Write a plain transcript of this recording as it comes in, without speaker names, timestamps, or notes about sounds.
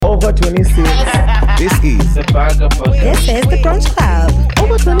Over 26. This is The Vagabond. This is the Brunch Club.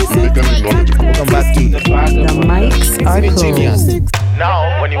 Over 26. Welcome back to The mics are closed.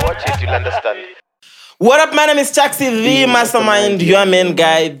 Now, when you watch it, you'll understand. What up, my name is Chaxi, the mastermind, your main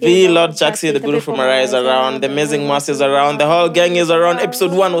guy, the Lord Chaxi, the guru from Arise around, the amazing masses around, the whole gang is around,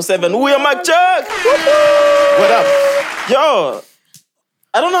 episode 107. We are Mac Chuck! What up? Yo,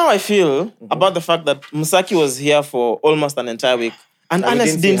 I don't know how I feel about the fact that Musaki was here for almost an entire week. And And we Anes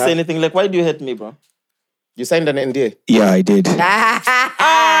didn't didn't see say her. anything. Like, why do you hate me, bro? You signed an NDA. Yeah, I did. You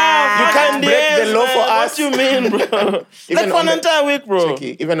can't break the law for us. What you mean, bro? Like, Even for on an the- entire week, bro.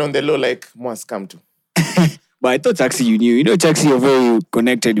 Tricky. Even on the low, like, Moas come to. But I thought Taxi you knew. You know, Taxi, you're very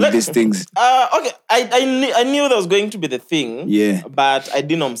connected with these things. Okay, I knew that was going to be the thing. Yeah. But I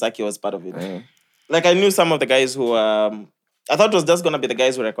didn't know Musaki was part of it. Like, I knew some of the guys who... I thought it was just going to be the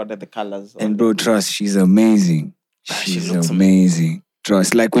guys who recorded the colors. And bro, trust, she's amazing. She She's looks amazing.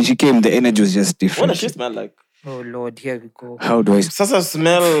 Trust. Like when she came, the energy was just What different. does she smell like? Oh Lord, here we go. How do I... Sasa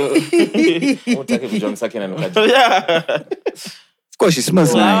smell... yeah. Of course, she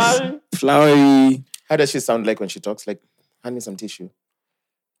smells nice. Flowery. How does she sound like when she talks? Like, hand me some tissue.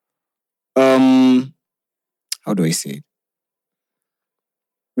 How do I say it?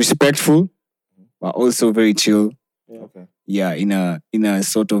 Respectful, but also very chill. Okay. Yeah, in a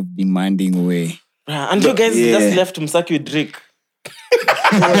sort of demanding way. And you guys Yeah. just left Musaki with Rick.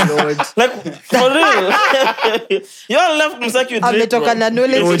 Oh Lord. Like, for real. You all left Musaki with Rick, Ametoka bro. na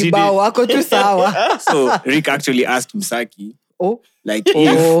knowledge What he kibao wako tu sawa. So Rick actually asked Misaki, Oh. like,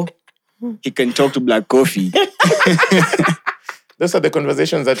 Oh. if he can talk to Black Coffee. Those are the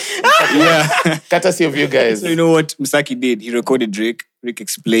conversations that, Yeah. courtesy of you guys. So you know what Misaki did? He recorded Rick. Rick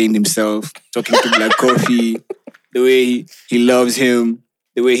explained himself, talking to Black Coffee, the way he loves him,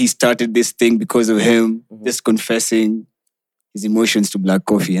 the way he started this thing because of him, just confessing his emotions to Black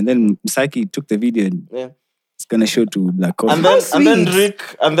Coffee. And then Misaki took the video and Yeah. it's gonna show to Black Coffee. And then sweet. Rick,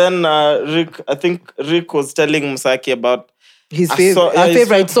 I think Rick was telling Musaki about His I favorite, saw- yeah, his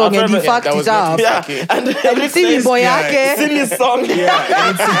favorite fav- song, our and he favorite- fucked that was it not up. his- yeah, Okay. and And Rick sing says, boy yake. sing his song.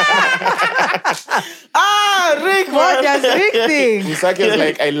 Rick, What man. does Rick think? Misaki is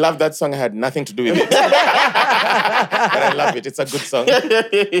like, I love that song. I had nothing to do with it. But I love it. It's a good song.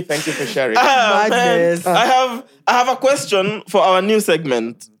 Thank you for sharing. Man, Madness. I have a question for our new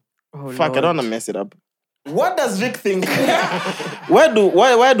segment. Oh, Fuck, I Lord. don't want to mess it up. What does Rick think? where do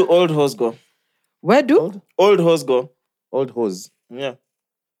old hoes go? Where do? Old hoes go. Old hose. Yeah.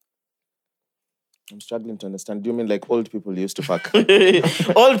 I'm struggling to understand. Do you mean like old people used to fuck?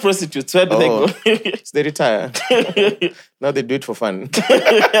 Old prostitutes, where do they Oh. go? So they retire. Now they do it for fun.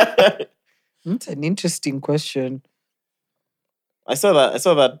 That's an interesting question. I saw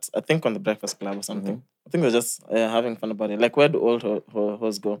that, I think on the Breakfast Club or something. I think they're just having fun about it. Like, where do old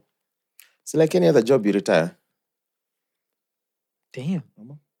hoes go? So like any other job, you retire. Damn.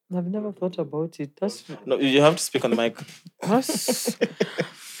 I've never thought about it. That's... No, you have to speak on the mic. that's...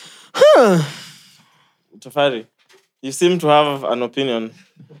 Tafari, you seem to have an opinion.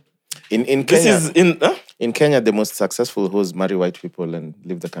 In This Kenya, is in... Huh? in Kenya, the most successful hoes marry white people and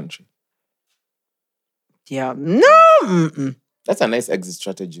leave the country. Yeah. No. Mm-mm. That's a nice exit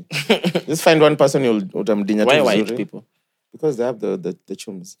strategy. Just find one person you'll utamdinya Why tu white vizuri. people? Because they have the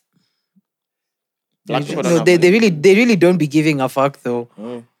chums. Black people don't No, have they money. really don't be giving a fuck though.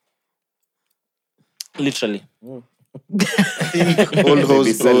 Literally. Old They be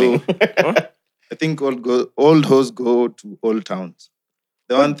hoes selling. go. I think old hoes go to old towns.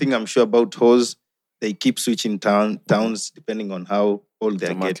 The one thing I'm sure about hoes, they keep switching towns depending on how old they're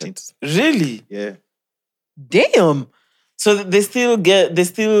The getting. market. Really? Yeah, Damn. So they still they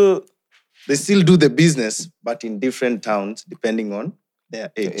still do the business, but in different towns depending on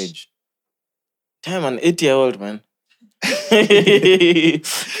their The age. age. Damn, an 8-year-old man.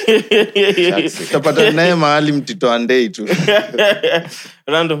 Utapata naye mahali mtito andei tu.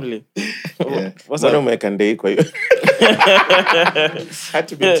 Randomly. Yeah. What's Mbona up? umeweka ndei kwa hiyo? Had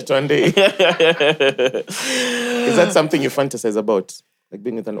to be mtoto wa ndei. Is that something you fantasize about? Like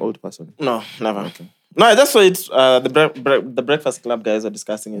being with an old person? No, never. No, I just saw it. The Breakfast Club guys were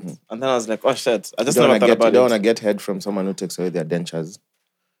discussing it, and then I was like, "Oh shit!" I just You never thought don't about want to it. get head from someone who takes away their dentures.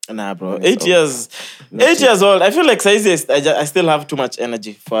 Nah, bro. It's 8 years. 8 years old. I feel like size. I still have too much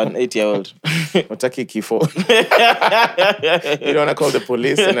energy for an 8-year-old. Wataki kifo. You don't want to call the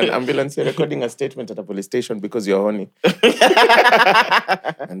police and an ambulance. You're recording a statement at a police station because you're horny.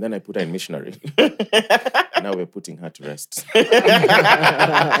 And then I put her in missionary. Now we're putting her to rest.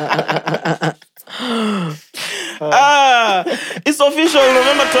 It's official.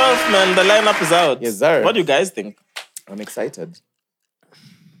 November 12th, man. The lineup is out. Yes, sir. What do you guys think? I'm excited.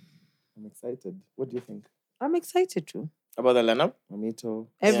 I'm excited. What do you think? I'm excited too. About the lineup? Mamito.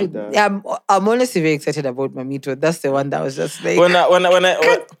 I'm honestly very excited about Mamito. That's the one that was just like When I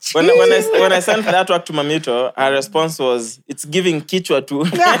sent the artwork to Mamito, her response was, "It's giving Kichwa too."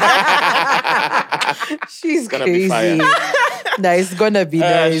 she's gonna be crazy. fire. Nah, it's gonna be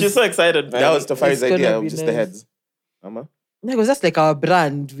nice. She's so excited. Man. That was Tafari's It's gonna idea, be just the nice. heads. Mama? Because that's like our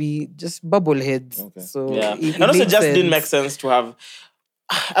brand. We just bubble heads. Okay. So Yeah, it and also makes just didn't sense. make sense to have.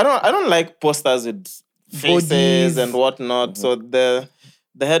 I don't like posters with faces Bodies. and whatnot. So the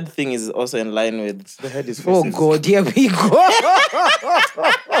head thing is also in line with. The head is Oh faces. God, here we go.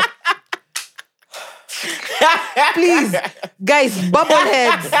 Please, guys, bubble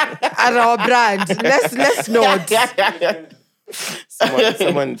heads are our brand. Let's not.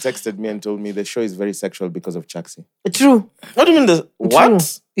 Someone texted me and told me the show is very sexual because of Chaxi. True. What do you mean?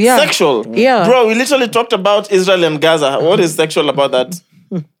 What? Yeah. Sexual? Yeah. Bro, we literally talked about Israel and Gaza. What is sexual about that?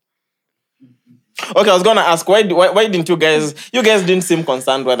 Okay, I was gonna ask why didn't you guys didn't seem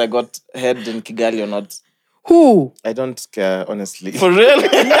concerned whether I got head in Kigali or not? Who? I don't care, honestly. For real?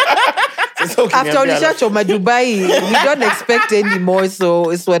 After Olisha Choma Dubai, we don't expect anymore, so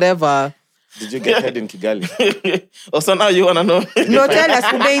it's whatever. Did you get head in Kigali? Also now you wanna know? No, tell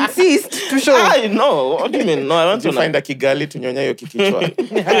us, we may insist to show. I know. What do you mean? No, I want Did to you know. find a Kigali to nyonya yo kikichwa?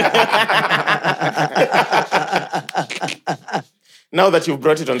 Now that you've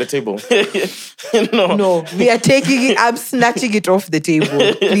brought it on the table. No. No, we are taking it, I'm snatching it off the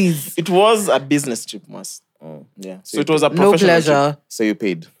table, please. It was a business trip, Mas. Yeah. So it was a No professional pleasure. So you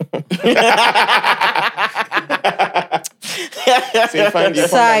paid. So you found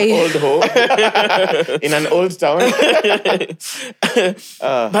Sigh. an old home in an old town.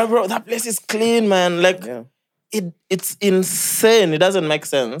 But bro, that place is clean, man. Like Yeah. it's insane. It doesn't make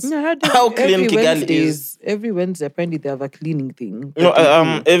sense. No, how clean every Kigali Wednesdays, is. Every Wednesday, apparently they have a cleaning thing. You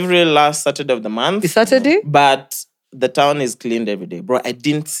know, every last Saturday of the month. It's Saturday? But the town is cleaned every day. Bro, I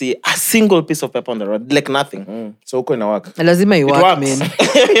didn't see a single piece of paper on the road. Like nothing. So uko na work. Lazima you It work, works. man.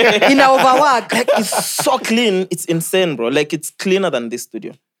 In overwork. Like, it's so clean. It's insane, bro. Like, it's cleaner than this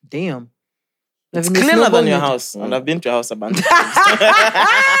studio. Damn. It's Having a cleaner than your snowball house. And I've been to your house a bunch. The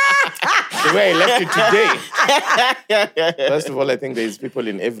way I left it today. First of all, I think there's people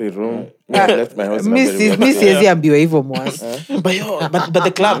in every room. I left my house. in a very weird Miss place. Yezi ambiwa hivyo mwasi. But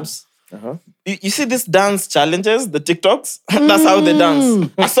the clubs. You see these dance challenges, the TikToks? That's how they dance.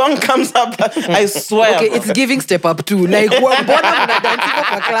 A song comes up, I swear. Okay, bro. it's giving step up too. Like, mbona mna dancing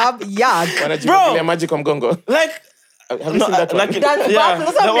kwa club? Yuck. Wanajipigilia maji kwa mgongo. Like, Have you seen that one? like That's yeah, bad. I'm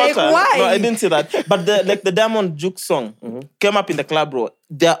the like, water. why? No, I didn't see that. But the Diamond Juke song came up in the club, bro.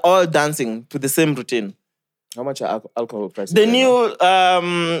 They're all dancing to the same routine. How much are alcohol prices? The right now?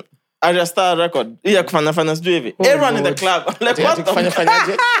 new Arya Star record. Yeah, kufanya sijui hivi. Everyone in the club. I'm like, what the Fanya,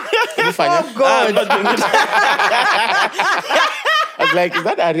 fanyaje? Hebu fanya. Oh, God. I'm not doing it. I was like, is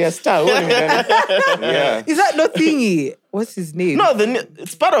that Arya Star? Yeah. Is that no thingy? What's his name? No,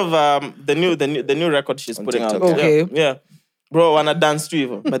 it's part of the new record she's On putting out. TikTok, Okay. Yeah. Bro, wanna dance to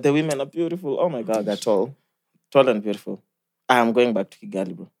even. But the women are beautiful. Oh my God. They're tall. Tall and beautiful. I am going back to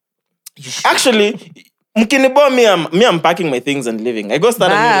Kigali, bro. Actually, mkinibo me I'm packing my things and leaving. I go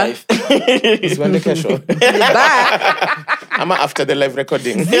start a new life. It's when the kesho. Bye. I'm after the live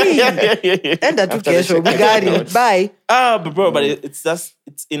recording. Enda tu After the kesho. We check got out. it. Bye. But bro, but it's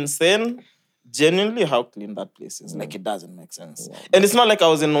insane. Genuinely, how clean that place is. Like, it doesn't make sense. And it's not like I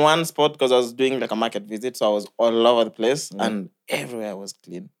was in one spot because I was doing like a market visit, so I was all over the place, and everywhere was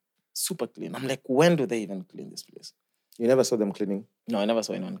clean, super clean. I'm like, when do they even clean this place? You never saw them cleaning? No, I never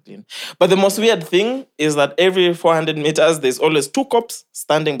saw anyone clean. But the most weird thing is that every 400 meters, there's always 2 cops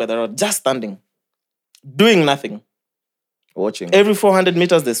standing by the road, just standing, doing nothing. Watching. Every 400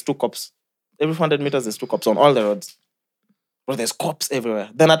 meters, there's 2 cops. Every 400 meters, there's 2 cops on all the roads. Bro, there's cops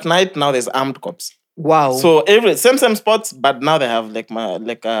everywhere. Then at night, now there's armed cops. Wow. So every same spots, but now they have like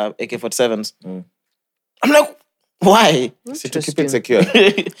AK-47s. I'm like, why? See, to keep it secure.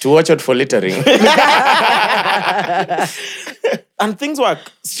 To watch out for littering. And things work.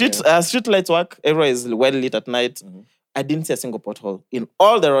 Street lights work. Everywhere is well lit at night. I didn't see a single pothole. In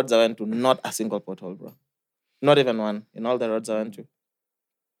all the roads I went to, not a single pothole, bro. Not even one. In all the roads I went to.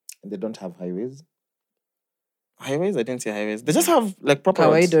 And they don't have highways. Highways? I didn't see highways. They just have like proper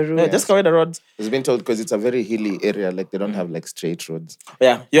roads. Kawaida roads. Yeah, just kawaida roads. It's been told because it's a very hilly area. Like they don't have like straight roads.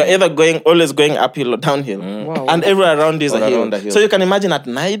 Yeah, you're either always going uphill or downhill. Wow. And everywhere around is All a hill. around a hill. So you can imagine at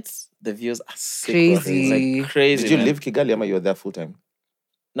night, the views are sick. Crazy. Like crazy. Did you man. leave Kigali or you were there full time?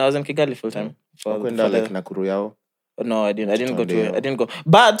 No, I was in Kigali full time. Kwenda like Nakuru yao. No, I didn't go to Tondeo. it. I didn't go.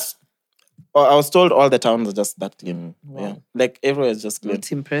 But I was told all the towns are just that clean. Yeah. Like everywhere is just clean.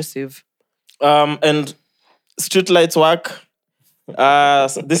 That's impressive. And street lights work.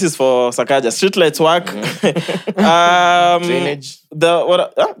 This is for Sakaja. Street lights work. Drainage.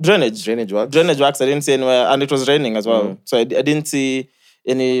 Drainage works. Drainage works. I didn't see anywhere, and it was raining as well, so I didn't see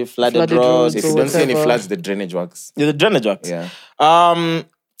any flooded roads. roads. If you don't see any floods, the drainage works. Yeah, the drainage works. Yeah.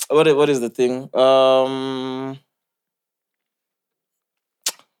 What is the thing?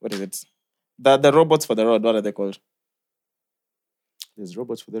 What is it? The robots for the road. What are they called? There's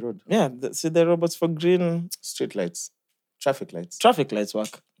robots for the road. Yeah, the robots for green Street lights. Traffic lights. traffic lights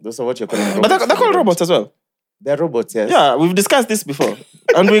work. Those are what you're calling But robots. they're called robots as well. They're robots, yes. Yeah, we've discussed this before,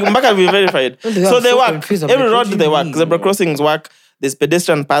 and we verified. They So are they so work. confused. I'm Every like, road what do they you work. mean? Zebra crossings work. There's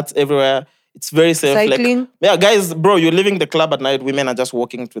pedestrian paths everywhere. It's very safe. Cycling? Yeah, guys, bro, you're leaving the club at night. Women are just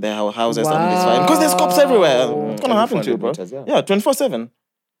walking to their houses and it's fine because there's cops everywhere. What's gonna happen to you, bro? 2400 meters,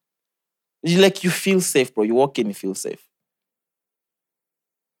 Yeah, 24/7. You feel safe, bro. You walk in, you feel safe.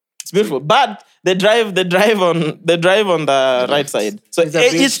 It's beautiful, but they drive on the right side. So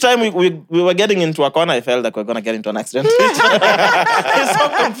each time we were getting into a corner, I felt like we're gonna get into an accident. It's so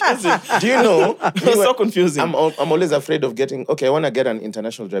confusing. Do you know? It's so confusing. I'm always afraid of getting. Okay, I want to get an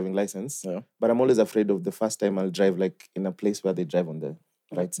international driving license, Yeah. but I'm always afraid of the first time I'll drive like in a place where they drive on the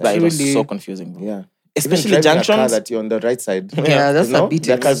right side. But it was Really? so confusing, bro. Yeah. Especially Even driving a car junctions. that you're on the right side. Yeah, that's a bit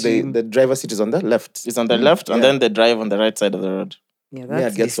the car, extreme. the driver's seat is on the left. It's on the left, and Yeah. then they drive on the right side of the road. Yeah, Yeah,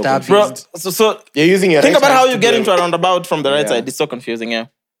 that's it gets so disturbing. Bro, so You're using your think right about hand how to you get drive. into a roundabout from the right Yeah. side. It's so confusing, yeah.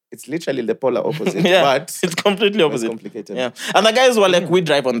 It's literally the polar opposite, Yeah, but it's completely it's opposite. complicated. Yeah, and the guys were like, "We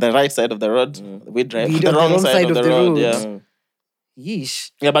drive on the right side of the road. We drive We on do the wrong side of the road." Yeah,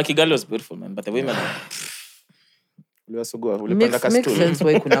 Yeesh. yeah. But Kigali was beautiful, man. But the women, Uliwasugua, ulipanda Makes kastool. sense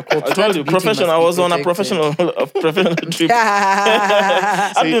why kuna cops. I told you, That beating professional. I must was be on a protected. professional trip.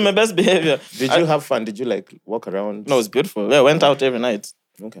 I'm doing my best behavior. Did you have fun? Did you like walk around? No, it was beautiful. Yeah, I went out every night.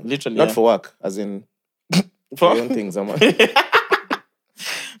 Okay. Literally, Not yeah. for work, as in for your own things, Ama.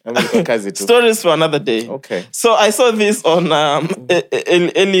 I'm kazi too. Stories for another day. Okay. So I saw this on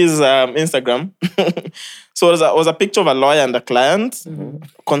Ellie's Instagram. So it was a picture of a lawyer and a client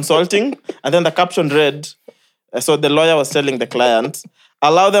consulting, and then the caption read, so the lawyer was telling the client,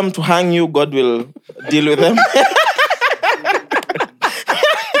 "Allow them to hang you, God will deal with them."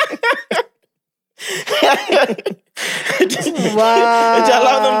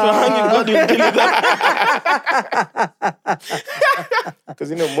 Allow them to hang you, God will deal with them.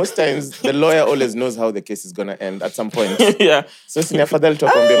 Because most times the lawyer always knows how the case is gonna end at some point. Yeah. So sini afadhali tu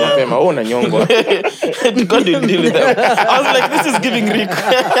akwambie mapema, wewe unanyongwa. God will deal with them. I was like, this is giving Rick.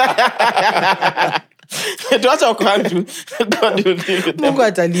 Tuacha wakuhantu. God will deal with them. Mungu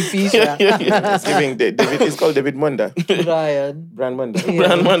atalipisha. It's giving David. It's called David Monda. Brian Monda.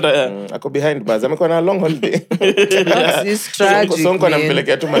 Brian Monda, yeah. Ako behind bars. Amekuwa na long holiday. It's tragic, Sonko man.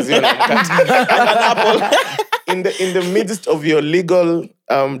 anampelekea tu maziwa na mkate. In the midst of your legal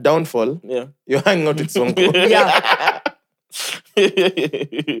downfall, Yeah. you're hanging out with Sonko. Yeah.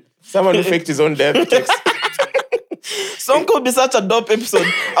 Someone who faked his own death takes. Sonko would be such a dope episode.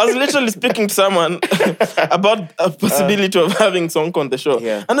 I was literally speaking to someone about a possibility of having Sonko on the show.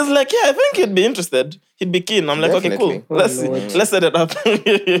 Yeah. And it's like, yeah, I think he'd be interested. He'd be keen. I'm like, Definitely. okay, cool. Let's set it up.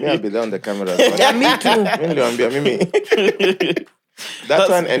 Me, I'll be there on the camera. As well. Yeah, me too. Mimi niliwaambia, mimi. That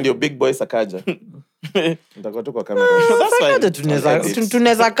one and your big boy Sakaja. Mtakuwa tu kwa kamera. That's fine. Hata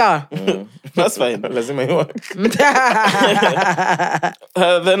tunaweza kaa. That's fine. Lazima iwe.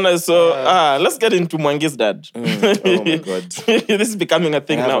 Then I saw, let's get into Mwangi's dad. Oh my God. This is becoming a I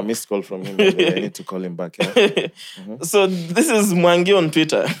thing have now. a missed call from him. I need to call him back. Yeah? So this is Mwangi on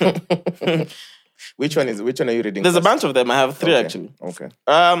Twitter. Which one are you reading? There's a first? bunch of them. I have 3 Okay. actually. Okay.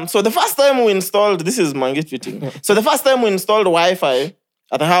 So the first time we installed, this is Mwangi tweeting. So the first time we installed Wi-Fi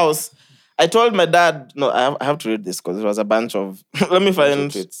at the house, I told my dad, no, I have to read this because it was a bunch of, let me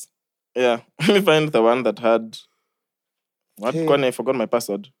find, Tweets. yeah, let me find the one that had, what? Hey. I forgot my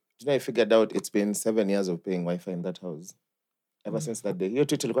password. You know, I figured out it's been 7 years of paying Wi-Fi in that house. Ever since that day. Your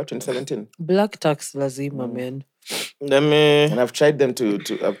tweet ilikuwa 2017. Black tax lazima, man. Let me, And I've tried them to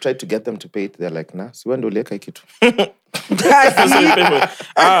get them to pay it. They're like, nah, si wewe ndio uliweka hii kitu.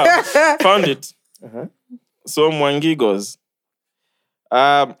 found it. So Mwangi goes,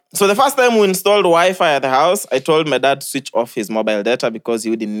 so the first time we installed Wi-Fi at the house, I told my dad to switch off his mobile data because he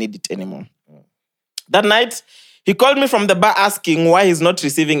wouldn't need it anymore. That night, he called me from the bar asking why he's not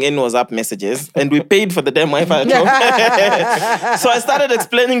receiving any WhatsApp messages, and we paid for the damn Wi-Fi at home. So I started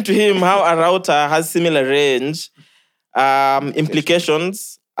explaining to him how a router has similar range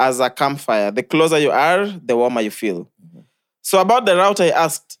implications as a campfire. The closer you are, the warmer you feel. So about the router, he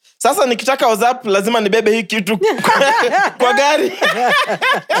asked, Sasa nikitaka WhatsApp lazima nibebe hii kitu kwa gari.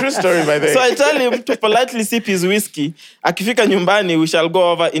 True story by the way. So I tell him to politely sip his whiskey. Akifika nyumbani, we shall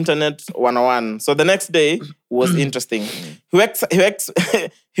go over internet 101. So the next day was interesting.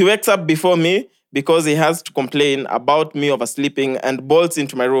 He wakes up before me because he has to complain about me oversleeping and bolts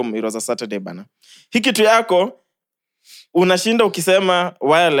into my room. It was a Saturday bana. Hii kitu yako unashinda ukisema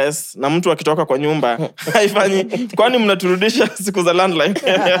wireless na mtu akitoka kwa nyumba haifanyi, kwani mnaturudisha siku za landline.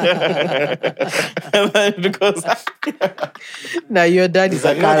 Because Now your dad is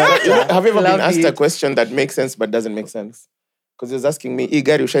a character. Have you ever Love been asked it. a question that makes sense but doesn't make sense? Because he was asking me, hii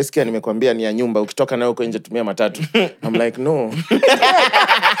gari ushaisikia nimekwambia ni ya nyumba, ukitoka nayo uko nje tumia matatu. I'm like, no.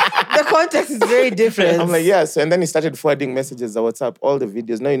 The context is very different. I'm like, yes. And then he started forwarding messages on WhatsApp, all the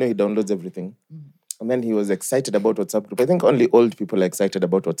videos. Now you know he downloads everything. And then he was excited about WhatsApp group. I think only old people are excited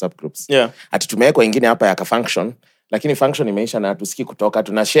about WhatsApp groups. yeah. Ati tumewekwa ingine hapa ya function, lakini function imeisha na hatusikii kutoka,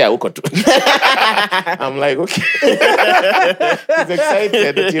 tunashare huko tu. I'm like, okay. He's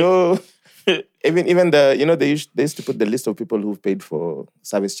excited that even the, you know, they used to put the list of people who've paid for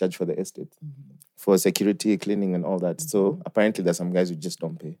service charge for the estate, for security, cleaning and all that. So apparently there's some guys who just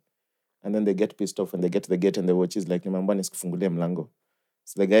don't pay. And then they get pissed off when they get to the gate and the watch is like, nimamba nisikufungulie mlango.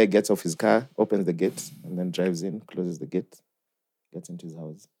 So the guy gets off his car, opens the gate, and then drives in, closes the gate, gets into his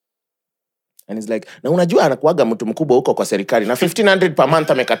house. And he's like, na unajua anakuaga mtu mkubwa huko kwa serikali na 1,500 per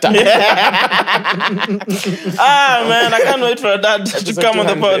month amekataa. Man, I can't wait for a dad to come on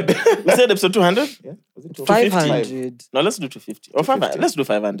the pod. We said episode 200? Yeah? Was it 500. No, let's do 250. Or 500. Let's do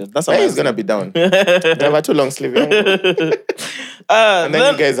 500. That's how He's going to be down. Never too long sleeve. And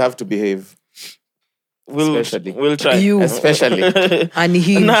then you guys have to behave. Especially. We'll try. You. Especially. And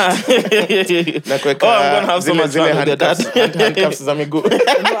he. Nah. Na kuweka I'm gonna have so much fun with your dad. handcuffs za miguu.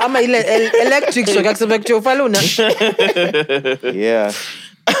 Ama ile electric shock. Akisema kitu ufalo una. Yeah.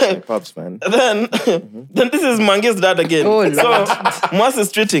 Pops, man. Then this is Mangi's dad again. Oh, Lord. So, Mwas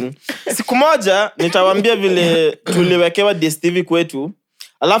is treating. Siku moja, nitawambia vile tuliwekewa DSTV kwetu.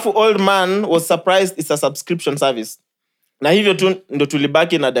 Alafu old man was surprised it's a subscription service. Na hivyo tu ndo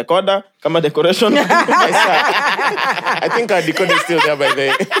tulibaki na decoder kama decoration. I think our decoder is still there by the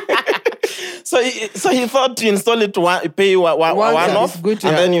way. So he thought to install it, pay one off, good to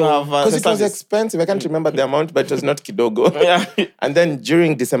and then you have... Because it was service. expensive. I can't remember the amount, but it was not kidogo. Yeah. And then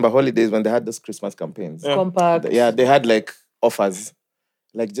during December holidays, when they had those Christmas campaigns, Compact. yeah, they had like offers.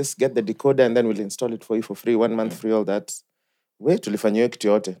 Like, just get the decoder and then we'll install it for you for free, 1 month free, all that. We tulifanyiwa kitu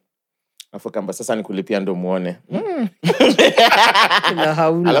yote. Afu kamba sasa nikulipia ndo muone. Na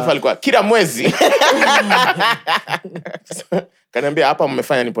haula. Alafu alikuwa kila mwezi. Kaniambia hapa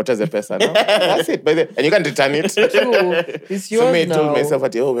mmefanya nipoteze pesa. No? That's it. By the and you can't return it. True. It's So yours me now. told myself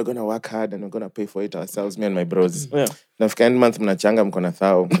that, we're going to work hard and we're going to pay for it ourselves, me and my bros. Yeah. Nafika end month mnachanga mko na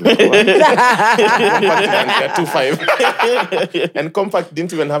thao. Compact 2.5. And Compact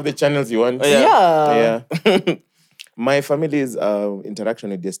didn't even have the channels you want. Yeah. Yeah. My family's interaction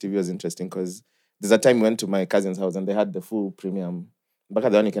with DSTV was interesting because there's a time we went to my cousin's house and they had the full premium. Back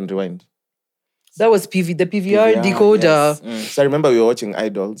at the one you can rewind. That was the PVR decoder. Yes. So I remember we were watching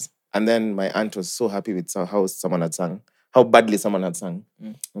Idols and then my aunt was so happy with how someone had sung. How badly someone had sung.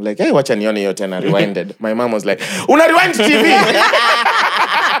 I'm like, hey, watch and yoni yote, and I rewinded. My mom was like, una rewind TV!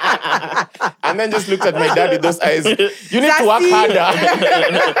 And then just looked at my dad with those eyes. You need to work harder.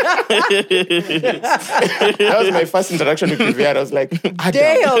 That was my first interaction with PVR. I was like,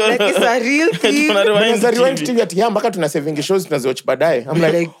 Damn, like it's a real thing. Unaweza rewind TV ati mpaka tuna saving shows tunaziwatch baadaye. I'm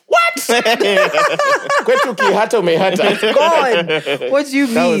like, what? Kwetu kihata umehata. God, what do you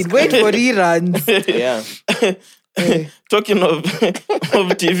mean? Wait for reruns. Yeah. Talking of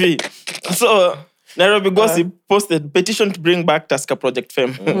TV. So, Nairobi Gossip posted petition to bring back Tusker Project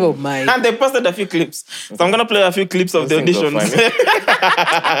Fame. Oh my. And they posted a few clips. So I'm going to play a few clips of the Those things are auditions. funny.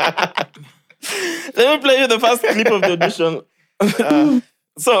 Let me play you the first clip of the audition.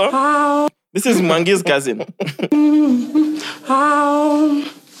 So, this is Mangi's cousin.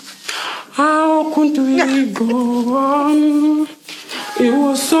 How could we go on? It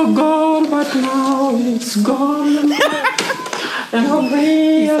was so good, but now it's gone. And I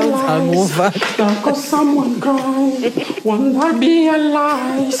realize that cause someone cried, one I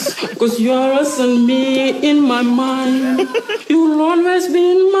realize, cause yours and me in my mind. You'll always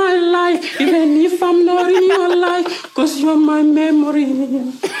be in my life, even if I'm not in your life, cause you're my memory.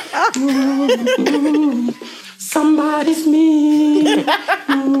 Somebody's me.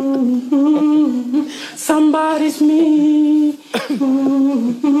 Somebody's me.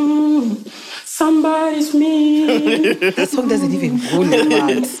 Somebody's me. That song doesn't even go like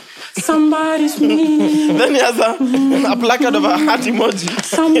that. Somebody's me. Then he has a placard of a heart emoji.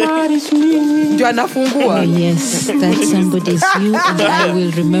 Somebody's me. Ndio anafungua. Oh, yes, that somebody's you, and I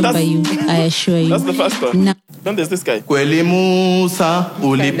will remember you. I assure you. That's the first one. Now, Then there's this guy. Kweli Musa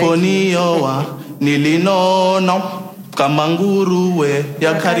uliponioa nilinono kama nguruwe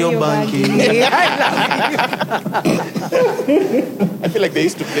ya Kariobangi. I feel like they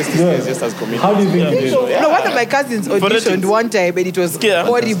used to place these guys just as comedians. How do you think you did? No, one of my cousins auditioned one time and it was Yeah.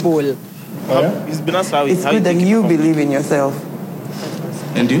 horrible. He's been asked how It's how good that think you it believe in yourself.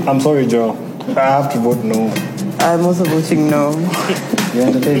 And you? I'm sorry, Joe. I have to vote no. I'm also voting no. You're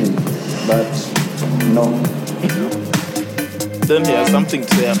entertaining, but no. Then he has something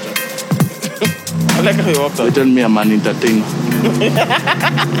to say after. I like how he walked They out. tell me I'm an entertainer.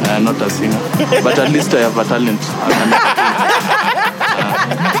 Not a singer. But at least I have a talent.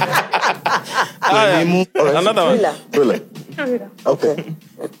 Another one. Really? Okay.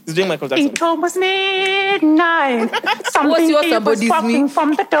 He's doing Michael Jackson. It was midnight. What's Something your was somebody's walking me?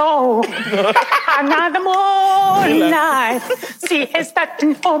 from the door. Another moonlight. See, it's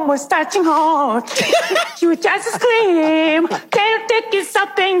touching, almost touching heart. You just scream. Can't take it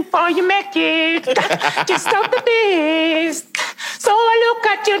something for you make it. Just stop the beast. So I look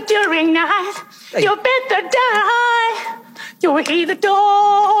at you during night. You better die. You hear the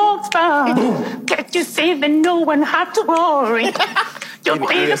dogs bark. Can't you see that no one have to worry? You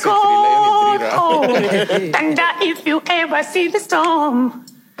feel the cold. And if you ever see the storm,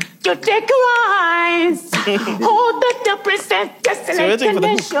 you take your eyes. Hold the present, just an waiting for the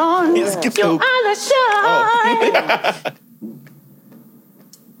hook. explanation. He skipped the You hook. are the shine.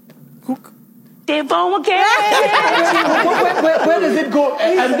 They won't get Where does it go?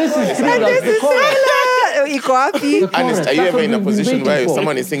 And this is true. Like, the chorus. Iko wapi? Honest, are you ever in a position where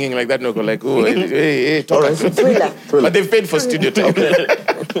someone is singing like that, no go like, oh, hey, talk us. But they've paid for studio time.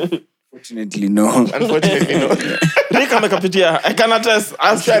 Fortunately, no. Unfortunately, no. Rick amekapitia. I can attest.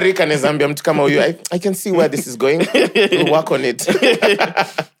 I'm sure Rick anezambia mtu kama huyu. I can see where this is going. We'll work on it.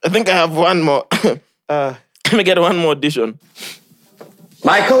 I think I have one more. Let me get one more audition.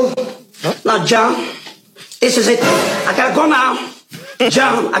 Michael? Now, John, this is it. I gotta go now.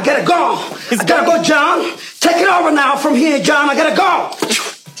 John, I gotta go. I gotta go, John. Take it over now from here, John. I gotta go.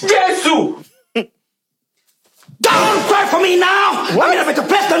 Jesus! Don't cry for me now. I'm gonna to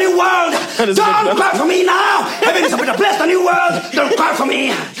bless the new world. Don't cry for me now. I'm gonna bless the new world. Don't cry for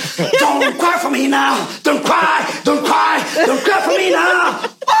me. Don't cry for me now. Don't cry. Don't cry. Don't cry for me now.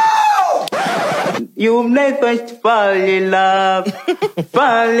 Woo! You never fall in love.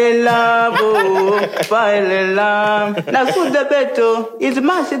 Fall in love, oh, fall in love. Nakuda beto, it's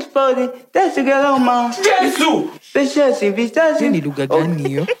massive for the that's a girl, man. Jesus! Precious, Ni invitazi. lugha gani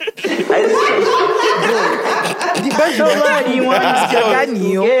hiyo? Nobody wants Gani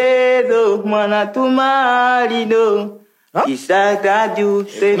hiyo? together, mwana tumalino. Kisaka ju,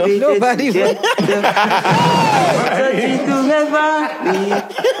 baby, Nobody together.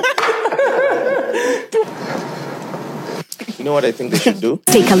 You know what I think they should do?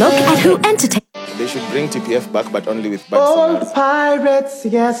 Take a look at who entertained. They should bring TPF back, but only with bad Old singers. pirates,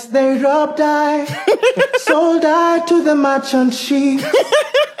 yes, they robbed I. Sold I to the merchant ship.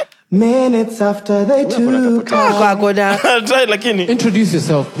 Minutes after they took Ako na. Try lakini. Introduce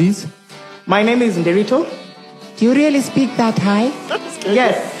yourself, please. My name is Nderito. Do you really speak that high?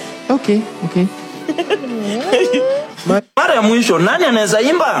 Yes. Okay. Mara ya mwisho nani anaweza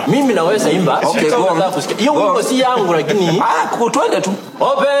imba? Mimi naweza imba. Okay, go on. Hiyo wimbo si yangu lakini Twende tu.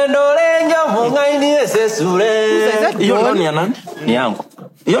 Opendo lenga mungaini esesure. Hiyo ndo ni ya nani? Ni yangu.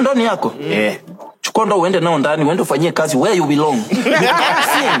 Hiyo ndo ni yako? Chukua ndo uende nao ndani, uende ufanyie kazi where you belong. You can't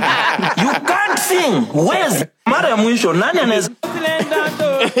sing. You can't sing. Where's mara ya mwisho nani anaweza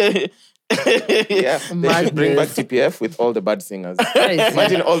Yeah, they should bring back TPF with all the bad singers.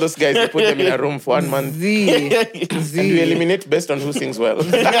 Imagine all those guys, they put them in a room for 1 month. And we eliminate based on who sings well.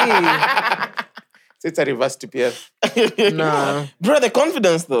 So it's a reverse TPF. Nah. Bro, the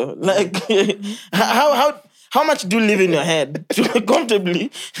confidence though. Like how much do you live in your head to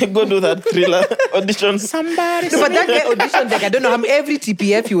comfortably go do that thriller audition? Somebody. No, but that guy auditioned like I don't know how every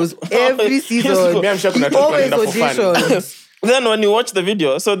TPF he was every season. Me, I'm sure kuna He people always wanaenda for fun. auditions. Then when you watch the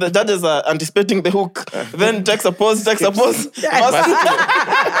video, so the judges are anticipating the hook. Then takes a pause.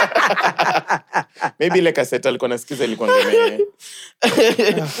 Maybe like a set alikuwa nasikiza ilikuwa ngeme.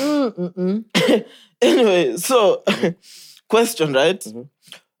 Anyway, so question, right?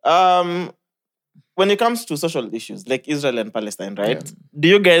 When it comes to social issues like Israel and Palestine, right? Yeah. Do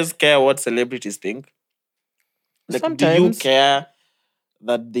you guys care what celebrities think? Like, do you Sometimes. care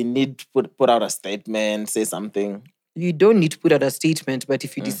that they need to put out a statement, say something? you don't need to put out a statement, but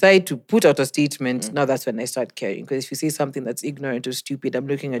if you decide to put out a statement, now that's when I start caring. Because if you say something that's ignorant or stupid, I'm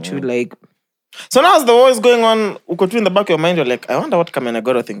looking at you like... So now as the war is going on, Ukotu in the back of your mind, you're like, I wonder what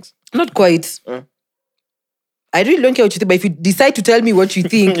Kamenagoro thinks. Not quite. I really don't care what you think, but if you decide to tell me what you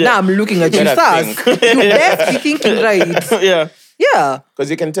think, now I'm looking at you. First, you best be thinking right. Yeah.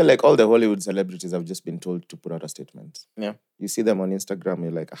 Because you can tell, like, all the Hollywood celebrities have just been told to put out a statement. Yeah. You see them on Instagram,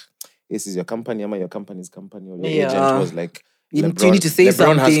 you're like, this is your company, your company's company. Or your agent was like, you need to say LeBron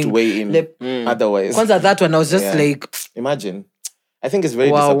something. has to weigh in. Otherwise. Once at that one, I was just like... Imagine. I think it's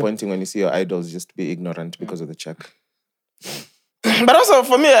very disappointing when you see your idols just be ignorant because of the check. But also,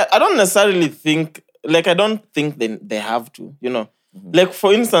 for me, I don't necessarily think... Like, I don't think they have to, you know. Like,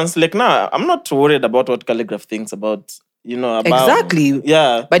 for instance, like now, I'm not worried about what Calligraph thinks about, you know, about... Exactly.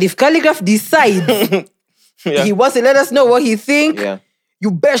 Yeah. But if Calligraph decides he wants to let us know what he thinks,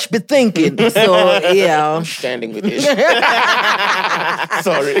 you best be thinking. So, yeah. I'm standing with it.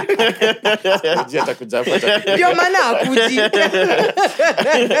 Sorry. Your man akuji.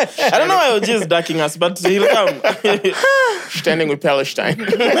 I don't know why OG is ducking us, but he'll come. Standing with Palestine.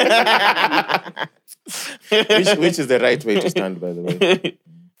 which is the right way to stand, by the way.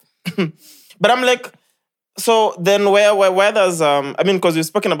 But I'm like, so then where there's, I mean, because we've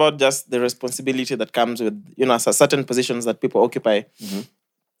spoken about just the responsibility that comes with, you know, certain positions that people occupy.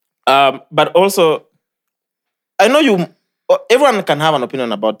 But also, I know everyone can have an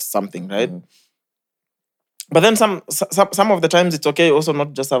opinion about something, right? But then some of the times it's okay also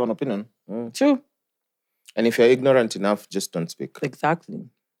not just have an opinion. True. And if you're ignorant enough, just don't speak. Exactly.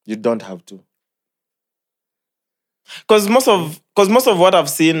 You don't have to. Because most of what I've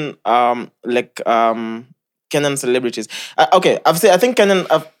seen, Kenyan celebrities. I think Kenyan.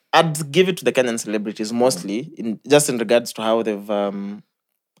 I'd give it to the Kenyan celebrities mostly, in regards to how they've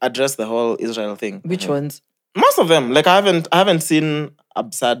addressed the whole Israel thing. Which ones? Most of them. Like I haven't seen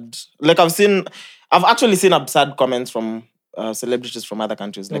absurd. Like I've actually seen absurd comments from celebrities from other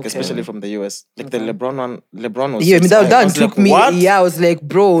countries, like especially from the US. Like the LeBron one. LeBron was. Yeah, that took me. What? Yeah, I was like,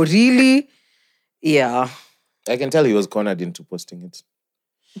 bro, really? Yeah. I can tell he was cornered into posting it.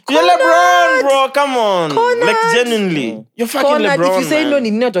 You're LeBron, bro. Come on. Cornered. Like, genuinely. You're fucking cornered. LeBron, If you say man. no, ni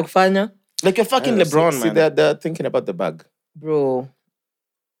nini watakufanya? Like, you're fucking LeBron, man. See, they're thinking about the bag. Bro,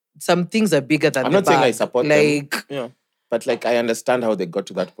 some things are bigger than I'm the not saying bag. I support them. Yeah. But, like, I understand how they got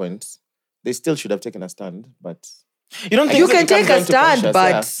to that point. They still should have taken a stand, but... You don't think... You can take a stand, but...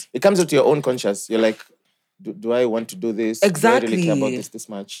 Yeah. It comes to your own conscience. You're like... Do I want to do this? Exactly. Do I really care about this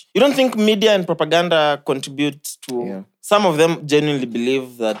much? You don't think media and propaganda contribute to... Yeah. Some of them genuinely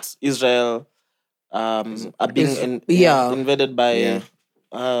believe that Israel are being invaded by... Yeah.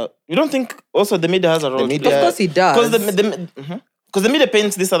 You don't think also the media has a role? Of course it does. Because the media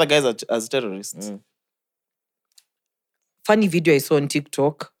paints these other guys as terrorists. Funny video I saw on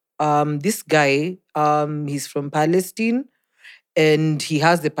TikTok. This guy, he's from Palestine and he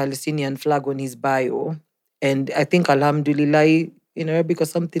has the Palestinian flag on his bio. And I think Alhamdulillah in Arabic or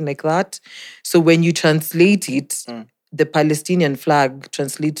something like that. So when you translate it, the Palestinian flag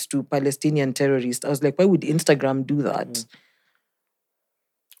translates to Palestinian terrorist. I was like, why would Instagram do that?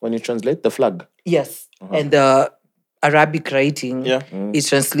 When you translate the flag? Yes. And the Arabic writing, it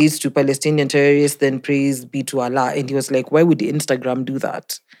translates to Palestinian terrorists, then praise be to Allah. And he was like, why would Instagram do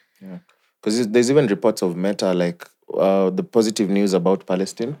that? Yeah. Because there's even reports of Meta, like, the positive news about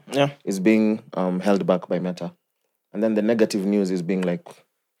Palestine is being held back by Meta. And then the negative news is being like,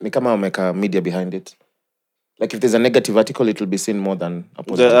 Nikama make a media behind it. Like if there's a negative article, it will be seen more than a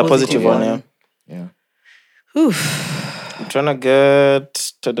positive, positive one. Yeah. I'm trying to get...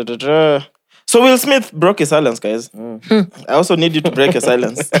 So Will Smith broke his silence, guys. I also need you to break your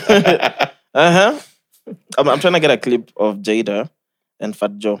silence. I'm trying to get a clip of Jada and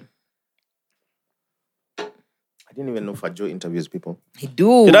Fat Joe. I didn't even know Fat Joe interviews people. He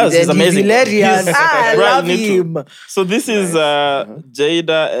does. He's amazing. He's hilarious. I love him. So this is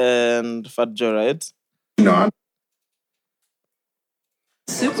Jada and Fat Joe, right? You know, I'm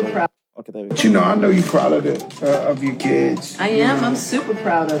super proud. Okay, there we go. You know, I know you're proud of your kids. I am. I'm super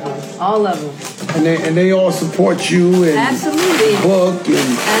proud of them. All of them. And they all support you and absolutely book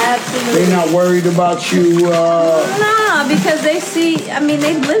and absolutely. They're not worried about you. Nah, because they see. I mean,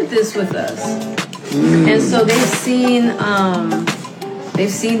 they've lived this with us, and so they've seen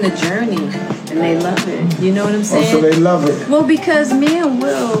the journey, and they love it. You know what I'm saying? Oh, so they love it. Well, because me and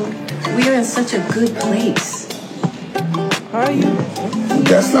Will, we are in such a good place. How are you?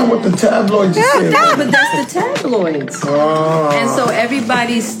 That's not what the tabloids say. No, but that's the tabloids. And so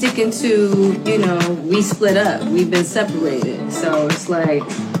everybody's sticking to, we split up. We've been separated. So it's like,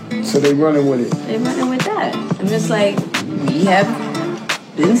 So they running with it. They're running with that. And it's like, we have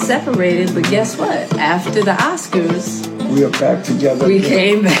been separated, but guess what? After the Oscars, We are back together. we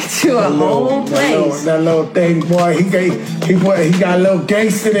came back to a whole place. That little thing, boy, he got a little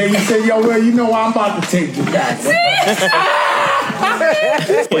gangster there. He said, yo, well, you know, I'm about to take you back.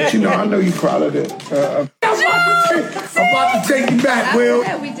 But you know, I know you're proud of it. I'm about to take you back, After Will.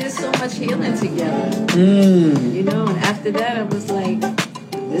 that, we did so much healing together. You know, and after that, I was like,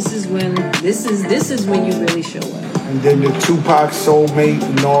 this is when you really show up. And then the Tupac soulmate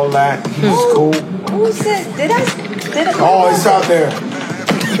and all that. He's cool. Who said? Did I? Oh, it's out there.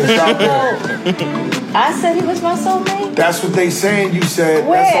 It's out there. I said he was my soulmate. That's what they saying. You said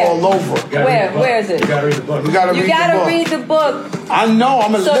Where? that's all over. Where is it? You gotta read the book. You gotta You read gotta the book. read the book. I know.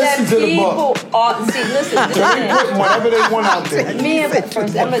 I'm gonna So listen that to the people book. are see. Listen. Put whatever they want out there. Me and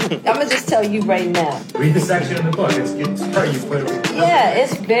first, I'm gonna just tell you right now. Read the section in the book. It's you put it. Yeah,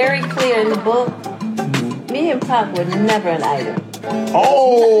 it's very clear in the book. Me and Pop were never an item.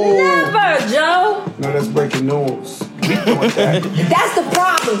 Oh. Never, Joe. No, that's breaking news. That's the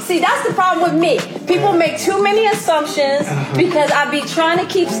problem. See, that's the problem with me. People make too many assumptions because I be trying to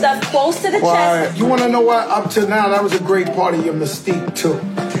keep stuff close to the chest. You want to know what? Up to now, that was a great part of your mystique too.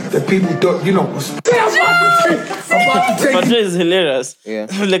 That people thought, you know, I'm about to take. But Jay is hilarious. Yeah.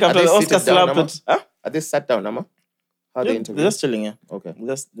 Like after the Oscar slap it. Huh? Are they sat down, Amma? How they interview? They're just chilling, yeah. Okay. They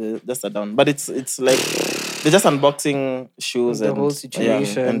just sat down. But it's like they're just unboxing shoes The and whole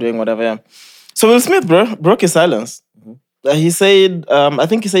situation. and doing whatever. Yeah. So Will Smith, broke his silence. He said, I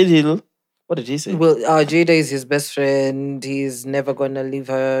think he said what did he say? Well, Jada is his best friend. He's never gonna leave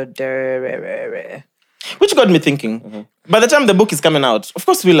her. Which got me thinking. By the time the book is coming out, of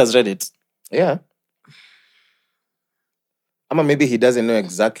course Will has read it. Yeah. Amma, maybe he doesn't know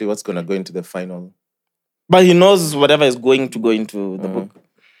exactly what's gonna go into the final. But he knows whatever is going to go into the book.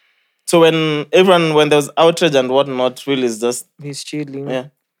 So when there's outrage and whatnot, Will is just... He's chilling. Yeah.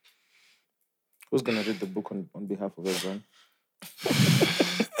 Who's gonna read the book on behalf of everyone?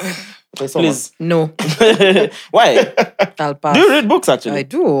 Please. No. Why? I'll pass. Do you read books actually? I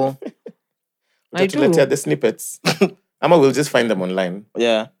do. I do. Let's hear the snippets. Amma will just find them online.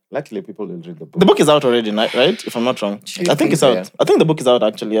 Yeah. Luckily, people will read the book. The book is out already, right? If I'm not wrong. I think it's out. Yeah. I think the book is out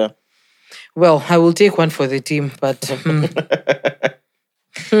actually, yeah. Well, I will take one for the team, but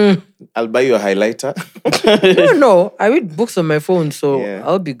I'll buy you a highlighter. no. I read books on my phone, so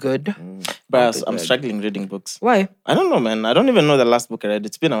I'll be good. But I'm struggling reading books. Why? I don't know, man. I don't even know the last book I read.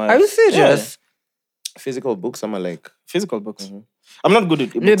 It's been a while. Are you serious? Physical books, I'm like physical books. I'm not good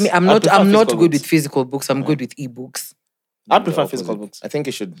with No, ebooks. I'm not good with physical books. I'm good with ebooks. I prefer physical books. I think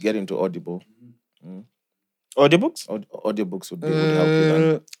you should get into Audible. Audiobooks? Audiobooks would help you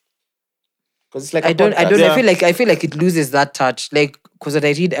then. Because it's like I don't. I feel like it loses that touch. Like, because when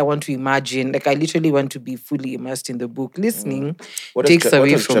I read, I want to imagine. Like, I literally want to be fully immersed in the book. Listening takes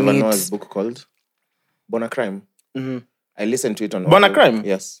away from Trevor it. Noah's book called? Bona Crime. I listened to it on Bona audio. Crime?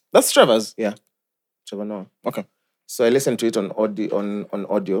 Yes. That's Trevor's? Yeah. Trevor Noah. Okay. So I listened to it on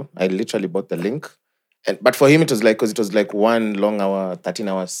audio. I literally bought the link. But for him, it was like, because it was like 1 long hour, 13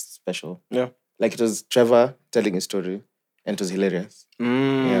 hours special. Yeah. Like it was Trevor telling his story. And it was hilarious.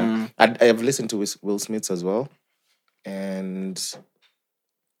 Yeah. I have listened to Will Smith's as well. And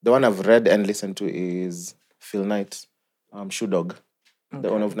the one I've read and listened to is Phil Knight, Shoe Dog, the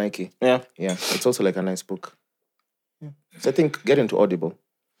owner of Nike. Yeah. Yeah. It's also like a nice book. Yeah. So I think get into Audible.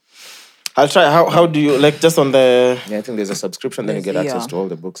 I'll try. How do you, like, just on the... Yeah, I think there's a subscription, then you get access to all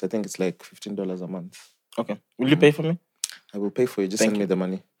the books. I think it's like $15 a month. Okay. Will you pay for me? I will pay for you. Just send me the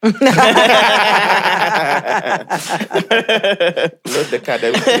money. Load the card.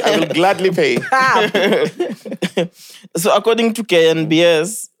 I will gladly pay. So according to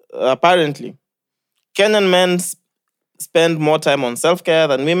KNBS, apparently, Kenyan men spend more time on self-care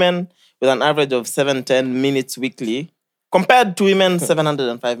than women, with an average of 7-10 minutes weekly, compared to women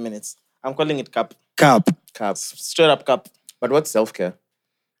 705 minutes. I'm calling it cap. Cap. Straight up cap. But what's self-care?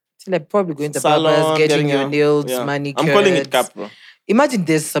 Like probably going to Salon, barbers, getting your nails, manicures. I'm calling it cap, bro. Imagine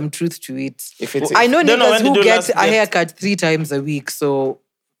there's some truth to it. If I know niggas who get a last haircut 3 times a week, so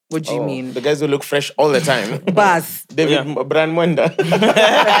what do you mean? The guys who look fresh all the time. Bas. David Brand Mwenda.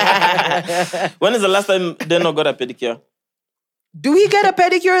 When is the last time Deno got a pedicure? Do we get a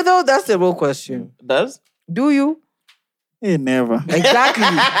pedicure though? That's the real question. Does? Do you? Never. Exactly.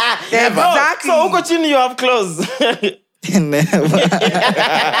 Exactly. So Uko Chini, you have clothes. Never.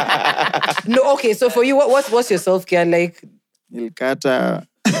 No, okay, so for you, what's your self-care like? Ilkata.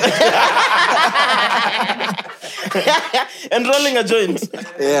 and rolling a joint.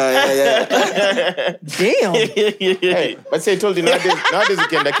 Yeah. Damn. Hey, but say I told you nowadays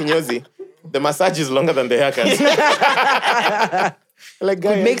ukienda kinyozi, the massage is longer than the haircut. Like,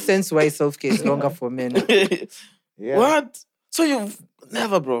 guy, It makes sense why self-care is longer for men. Yeah. What? So you've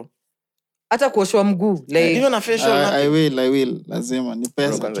never, bro? Hata kuoshwa mguu. Like, Even a facial, I nothing? will. Lazima. Ni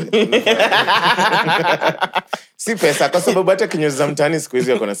pesa. Si pesa, kwa sababu hata kinyozi za mtaani siku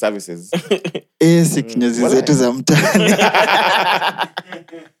hizi wako na services. Si kinyozi zetu za mtaani.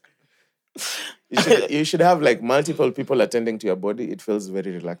 You should have like multiple people attending to your body. It feels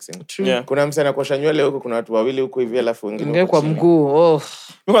very relaxing. True. Yeah. Kuna msana anakuosha nywele huko, kuna watu wawili huko hivi alafu wengine ingia huko kwa chini. mguu. Oh.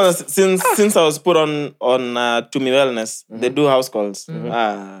 Because since I was put on To Me Wellness, they do house calls.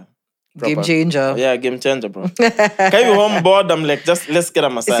 Game changer. Yeah, game changer, bro. Can you home bored? I'm like, just let's get a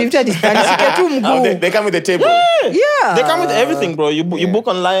massage. Simcha nishike tu mguu. They come with the table. Yeah. They come with everything, bro. You book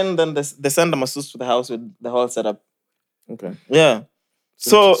online, then they send a masseuse to the house with the whole setup. Okay. Yeah.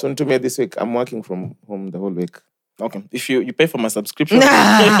 So to me this week, I'm working from home the whole week. Okay. If you pay for my subscription.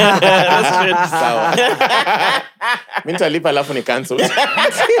 Sawa. Mimi nitalipa alafu ni cancel.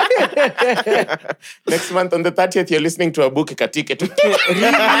 Next month on the 30th, you're listening to a book katike tu.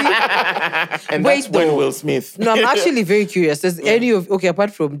 And Wait, that's when though. Will Smith. No, I'm actually very curious. Does any of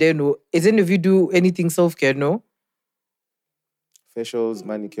apart from Deno, is any of you do anything self-care? No. Facials,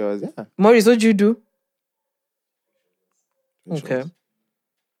 manicures, yeah. Maurice, what do you do? Facials. Okay.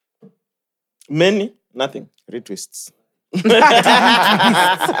 Many? Nothing. Retwists. See,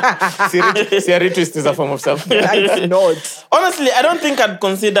 a retwist is a form of self-care. It's not. Honestly, I don't think I'd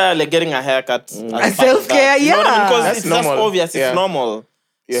consider like getting a haircut as part of self-care, that. You know what I mean? yeah. Because That's it's just normal. obvious. Yeah. It's normal.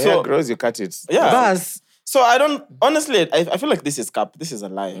 Your hair grows, you cut it. Yeah. Bas. So I don't, honestly, I feel like this is cap. This is a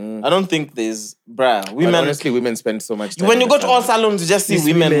lie. I don't think there's, But women. honestly, women spend so much time. When you in go the to all salon. salons, you just see These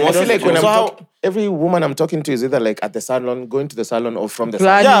women. women. I feel like when I'm so how, every woman I'm talking to is either like at the salon, going to the salon, or from the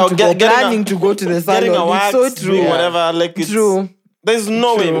Planning, Yeah, to, get- go, getting a- planning to go to the getting a salon. wax, It's so true. doing whatever, like it's, True. There's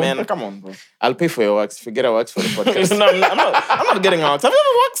no way, True. man. Come on, bro. I'll pay for your wax. If you get a wax for the podcast. No, I'm not getting a wax. Have you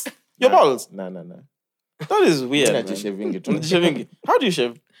ever waxed your balls? No. That is weird. You're not man. shaving it. Shaving. How do you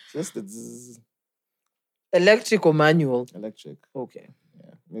shave? Just the zzz, Electric or manual? electric. Okay.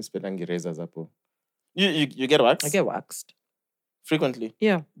 Yeah. Me spedangi razors hapo. You get wax? I get waxed. Frequently.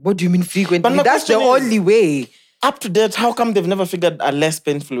 Yeah. What do you mean frequently? But my That's the question is- only way. Up to date, how come they've never figured a less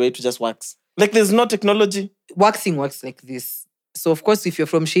painful way to just wax? Like there's no technology. Waxing works like this. So, of course, if you're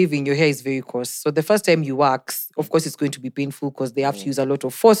from shaving, your hair is very coarse. So, the first time you wax, of course, it's going to be painful because they have to use a lot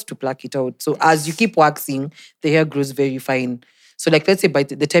of force to pluck it out. So, as you keep waxing, the hair grows very fine. So, like, let's say by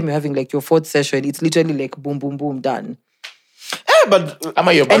the time you're having like your fourth session, it's literally like boom, boom, boom, done. Yeah, but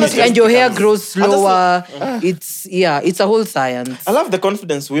And your hair grows slower. It's a whole science. I love the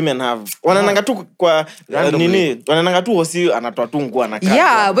confidence women have. Wanananga tu kwa nini? Wanananga tu hosi anatoa tu nguo anakaa.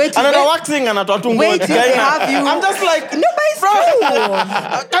 Yeah, wait. Anaenda waxing anatoa tu nguo. Wait till they have you. I'm just like, No, but it's true.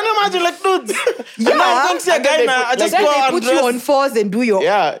 Can you imagine like dudes? Yeah. Now I'm going to see a guy now. I just Then go they and put dress. you on fours and do your...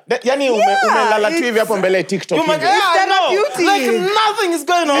 Yeah. Yani umelala tu hivi hapo mbele ya TikTok. You're like, hivi. yeah, I know. beauty. Like nothing is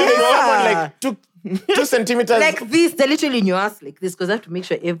going on. And then bro. someone like took 2 centimeters. Like this, they're literally in your ass like this because I have to make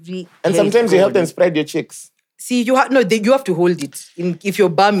sure every... and hair is sometimes you help gone. them spread your cheeks. See, you have you have to hold it. If your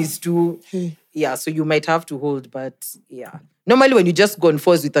bum is too, yeah, so you might have to hold. But yeah, normally when you just go on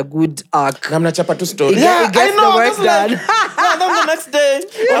force with a good arc, Na mnachapa tu story. it gets the work done. Yeah, then the next day.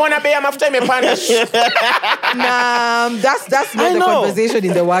 Umeona bei ya mafuta imepanda. Nah, that's not I the know. conversation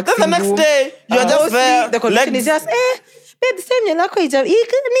in the waxing Then the next room. day, you're just Mostly, there. the conversation legs- is just, babe, this time lako ni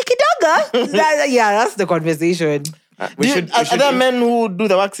kidogo. Yeah, that's the conversation. Are there men who do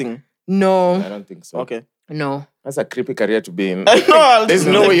the waxing? No, I don't think so. Okay. no. That's a creepy career to be in. No, There's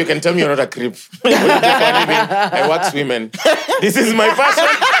no way you can tell me you're not a creep. What do you do for a living? I wax women. This is my passion.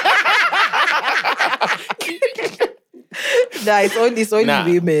 Nah, it's only Nah.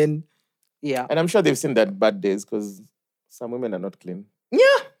 women. Yeah. And I'm sure they've seen that bad days because some women are not clean. Yeah.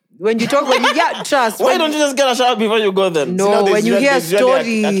 When you trust. Why don't you just get a shower before you go then? No, See, now when you hear there's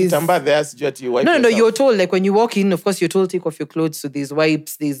usually stories. akitambaa there, sijui ati you wipe No, yourself. you're told, like, when you walk in, of course, you're told, take off your clothes. So there's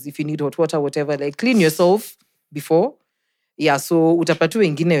wipes, there's, if you need hot water, whatever, like, clean yourself before. Yeah, so utapatu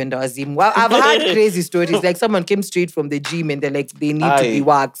wengine wenda wazimu. I've had crazy stories. Like, someone came straight from the gym and they're like, they need to be Aye.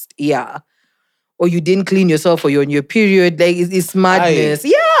 waxed. Yeah. Or you didn't clean yourself or you're on your period. Like, it's madness.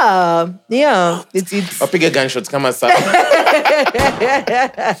 Yeah. It's Wapige gunshots kama saa.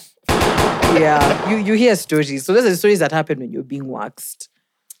 yeah. You hear stories. So those are the stories that happen when you're being waxed.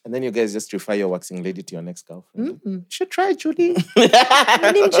 And then you guys just refer your waxing lady to your next girlfriend. You should try, Judy.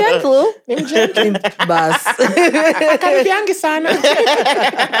 Nim gentle. Bas. Karibiangi sana.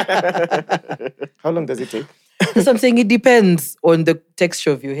 How long does it take? That's what I'm saying. It depends on the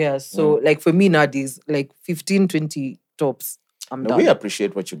texture of your hair. So, like for me nowadays, like 15, 20 tops, I'm No, done. we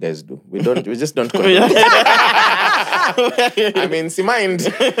appreciate what you guys do. We just don't condone. I mean, see, mind.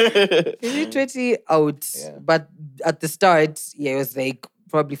 20 out. But at the start, it was like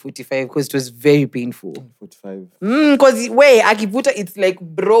probably 45 because it was very painful. 45. Because Akiputa, it's like,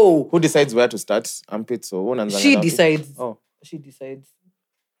 bro. Who decides where to start? Armpits or one? She decides. Oh. She decides.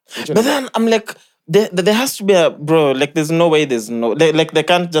 But then I'm like, there has to be a, bro, like there's no way there's no, like they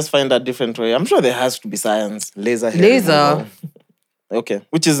can't just find a different way. I'm sure there has to be science. Laser hair Laser. removal. Okay,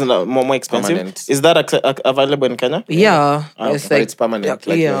 which is more expensive. Permanent. Is that available in Kenya? Yeah. It's but it's permanent.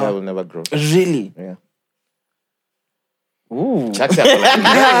 Like your hair will never grow. Really? Yeah. Ooh. Chuck,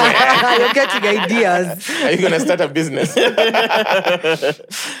 You're getting ideas. Are you going to start a business?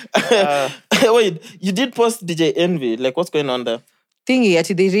 Wait, you did post DJ Envy. Like, what's going on there? Thingy,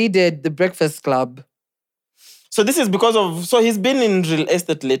 actually, they raided the Breakfast Club. So this is because of... So he's been in real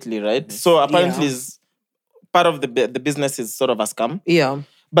estate lately, right? So apparently part of the business is sort of a scam. Yeah.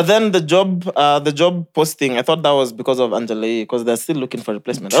 But then the job posting, I thought that was because of Angela, because they're still looking for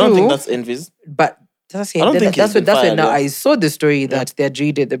replacement. True. I don't think that's Envy's. But that's think what now I saw the story that they had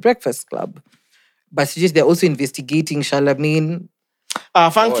raided the Breakfast Club. But it's just they're also investigating Charlemagne.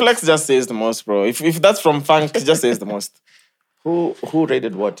 Funk Flex just says the most, bro. If that's from Funk, he just says the most. Who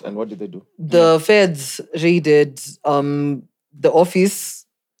raided what and what did they do? The feds raided the office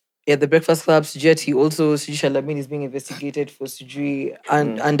at the Breakfast Club. Sujit Charlemagne is being investigated for Sujit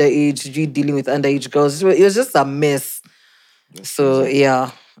and underage, Sujit dealing with underage girls. It was just a mess. So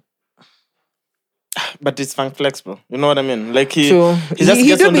yeah. But it's Funk Flex, bro. You know what I mean? Like he just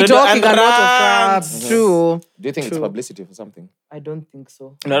gets do on be radio talking and a lot of crap. rants. True. Do you think it's publicity for something? I don't think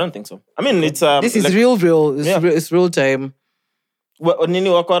so. No, I don't think so. I mean, it's this is like, real. It's real time. Nini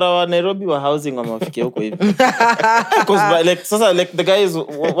wakora wa Nairobi wa housing wamefikia huko hivi. Because like the guys,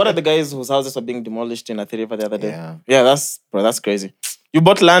 what are the guys whose houses were being demolished in Athi River the other day? Yeah, that's crazy. You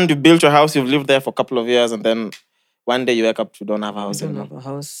bought land, you built your house, you've lived there for a couple of years, and then one day you wake up, you don't have a house anymore. Don't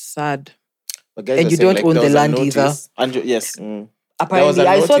have a house. Sad. And you don't own the land either. And yes. Apparently,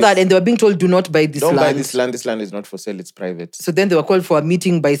 I saw that and they were being told, do not buy this land. Don't buy this land. This land is not for sale. It's private. So then they were called for a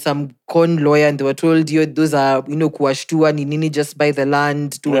meeting by some con lawyer and they were told, those are, kuwashtua, ni nini, just buy the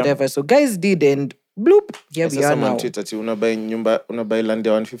land, do whatever. So guys did and bloop, here we are now. Ati unabai land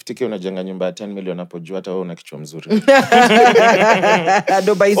ya 150k, unajenga nyumba ya 10 million hapo juu, hata wewe una kichwa mzuri.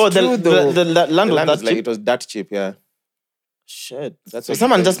 No, but it's true though. The land was that like, cheap? it was that cheap, yeah. Shit. So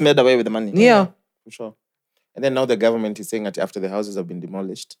someone just made away with the money. Yeah. For sure. And then now the government is saying that after the houses have been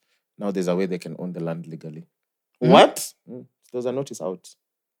demolished, now there's a way they can own the land legally. What? There's a notice out.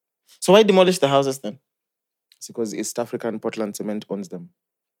 So why demolish the houses then? It's because East African Portland Cement owns them.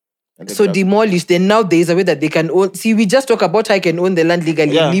 So demolished, then now there's a way that they can own. See, we just talk about how I can own the land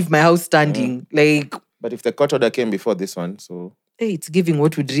legally and leave my house standing. Like, but if the court order came before this one, so... Hey, it's giving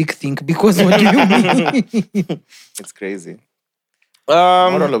what would Rick think, because what do you mean? It's crazy.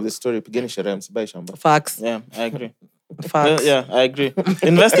 Moral of the story, pigeni sherehe, msibai shamba. Facts. Yeah, I agree. Facts. Yeah, I agree.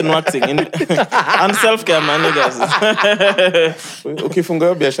 Invest in waxing and self-care, man, niggas.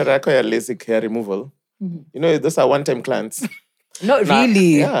 Ukifungua biashara yako ya LASIK hair removal, those are one-time clients. Not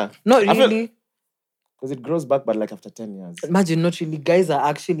really. Yeah. Not really. Because it grows back, but like after 10 years. Imagine, not really. Guys are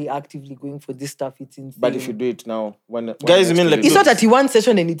actually actively going for this stuff. It's insane. But if you do it now, when guys, you mean like... It's not at one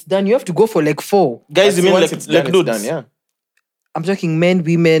session and it's done. You have to go for like 4. Guys, you mean like it's dudes? Done, yeah. I'm talking men,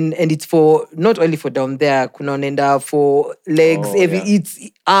 women, and it's for not only for down there, kunonenda for legs, it's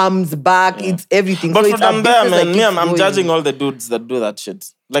arms, back, it's everything. But so for it's down there, man, like I'm judging all the dudes that do that shit.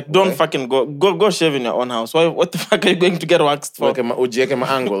 Like, don't fucking go shave in your own house. Why? What the fuck are you going to get waxed for? Ujieke ma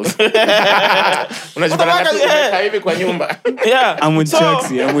angles. Yeah. I'm with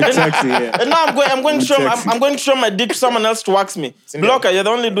Chucksy. Yeah. And now I'm going to show my dick to someone else to wax me. Blocker, you're the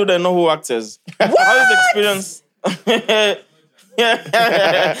only dude I know who waxes. How is the experience?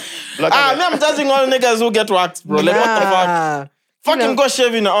 I'm judging all niggas who get waxed, bro. Like, what the fuck? Fucking go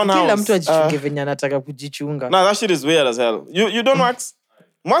shave in your own house. Kila mtu ajichunge venye anataka kujichunga. Nah, that shit is weird as hell. You don't wax?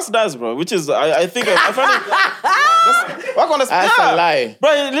 Most does, bro. Which is, I think, I find it... That's a lie.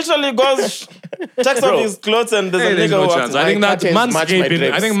 Bro, he literally goes, checks off his clothes and there's a nigga who waxes. I think that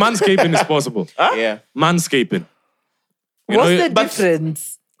manscaping is possible. Huh? Yeah. Manscaping. What's the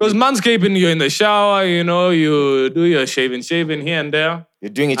difference? Because manscaping, you're in the shower, you do your shaving here and there.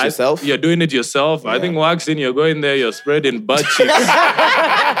 You're doing it yourself? You're doing it yourself. Yeah. I think waxing, you're going there, you're spreading butt cheeks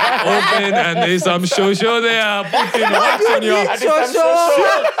open, and there's some show there, putting wax on your...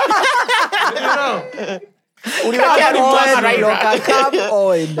 Come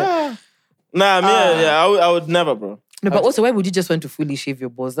on. Nah, me, I would never, bro. No, but also, why would you just want to fully shave your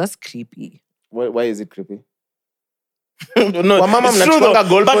balls? That's creepy. Why is it creepy? No, Kwa mama it's true mnachukanga though.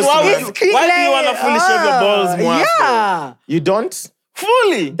 goal But post why na- do you want to fully shave your balls more? Yeah. You don't?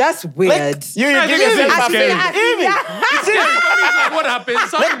 Fully. That's weird. You I give think it's yourself a scary. feel. Like, what happens?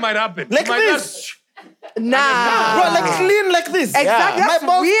 Something might happen. Like Might this. Nah. Bro, like clean like this. Exactly. My That's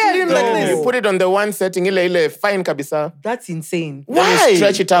balls weird. clean like this. You put it on the one setting, ile fine kabisa. That's insane. Why? You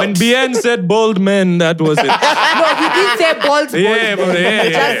stretch it out. When Bien said bald men, that was it. No, he didn't say balls. Yeah, but He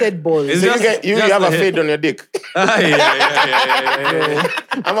just said balls. It's So just- you just have a the fade on your dick. yeah.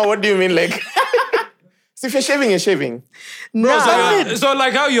 Ama, what do you mean? Like, so if you're shaving, you're shaving. So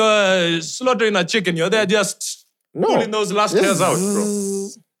like how you're slaughtering a chicken, you're there just pulling those last hairs out, bro.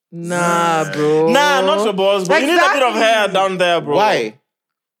 Nah, bro. Nah, not your balls, bro. You need a bit of hair down there, bro. Why?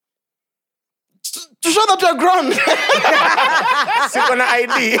 To show that you're grown. Siko na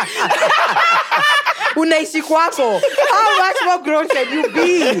ID. Unaishi kwako. How much more grown can you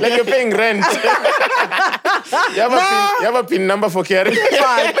be? Like you're paying rent. You have a PIN number for KRA.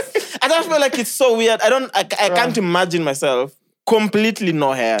 I just feel like it's so weird. I can't imagine myself completely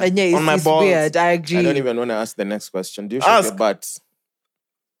no hair on my balls. Weird. I agree. I don't even want to ask the next question. Do you shave your butt?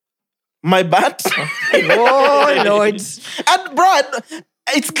 My butt? Oh, Lord. Bro,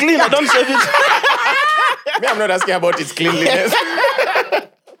 it's clean. I don't shave it. Me, I'm not asking about its cleanliness.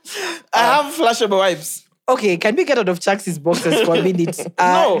 I have flashable wipes. Okay, can we get out of Chuck's boxes for a minute?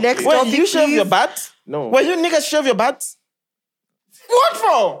 No. Next Wait, topic, you shave please. your butt? No. Wait, you niggas shave your butt? What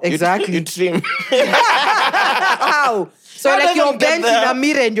for? Exactly. You trim. How? So How like do I you're even get bent there? in a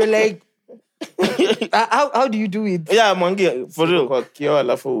mirror and you're like, how do you do it? Yeah, Mwangi, for real. Kwa kio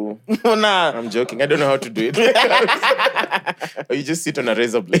alafu. Nah. I'm joking. I don't know how to do it. Or you just sit on a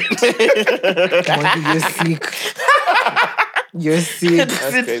razor blade. You're sick. You're sick.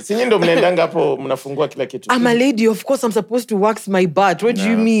 Okay. Sinyi ndo mnaendanga hapo mnafungua kila kitu. I'm a lady, of course I'm supposed to wax my butt. What do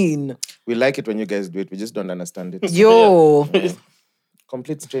you mean? We like it when you guys do it. We just don't understand it. Yo.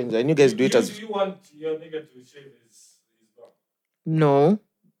 Complete stranger. And you guys do it as... You want your nigga to shave his butt? No.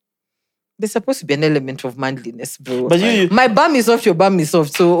 There's supposed to be an element of manliness, bro. But you- My bum is soft, your bum is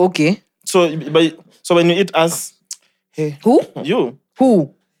soft, so okay. So when you eat ass, hey, who? You.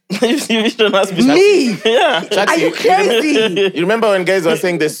 Who? you don't ask me. Me? Yeah. Are you crazy? You remember when guys were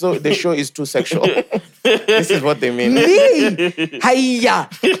saying the show is too sexual? This is what they mean. Me? Hiya.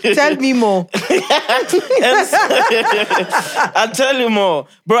 Tell me more. I'll tell you more.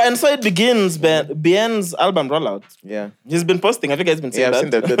 Bro, and so it begins, Bien's album rollout. Yeah. He's been posting. Have you guys been seeing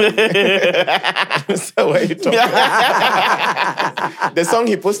I've that? seen that. So why are you talking? The song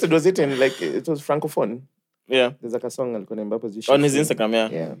he posted, was it in like, it was Francophone? Yeah. There's like a song alikuwa naimba hapo zishi. On his Instagram, yeah.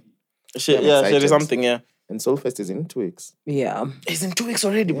 Yeah. Share something, yeah. And Soulfest is in 2 weeks. Yeah. It's in 2 weeks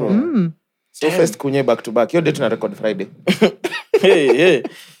already, bro. Soulfest kunye back to back. Your date na record Friday. Hey.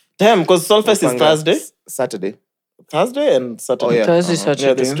 Damn, because Soulfest is Thursday. Saturday. Thursday and Saturday. Oh, yeah. Thursday, Saturday.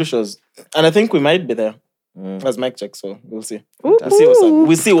 Yeah, there's 2 shows. And I think we might be there. As mic check, so we'll see. Ooh.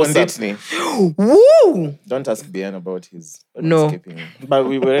 We'll see what's up. Woo! Don't ask Bien about his No. escaping. But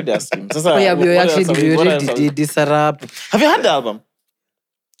we already asked him. Oh yeah, we already did this up. Have you heard the album?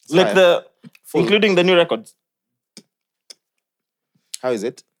 Like Fire. including the new records? How is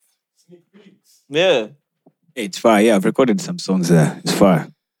it? Yeah. It's fire. Yeah, I've recorded some songs there. It's fire.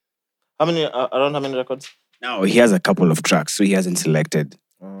 Around how many records? Now he has a couple of tracks, so he hasn't selected.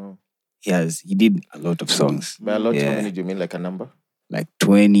 He did a lot of songs. By a lot, how many do you mean? Like a number? Like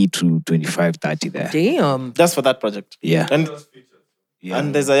 20 to 25, 30 there. Damn. That's for that project. Yeah. And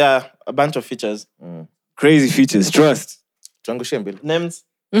there's a bunch of features. Crazy features, trust. Twangu Shembil. Names?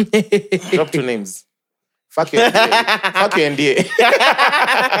 Drop 2 names. Fuck your NDA. Fuck your NDA.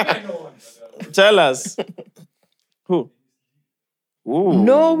 Tell us. Who? Ooh.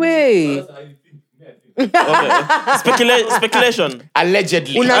 No way. Okay. Speculation.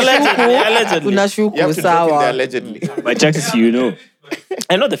 Allegedly. Allegedly. Unashuku, You have to drop in sawa. there allegedly. But Jackson, you know.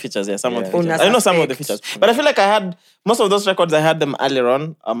 I know the features, yeah. Some of the features. Una I know some of the suspect. features. But I feel like I had most of those records, I had them earlier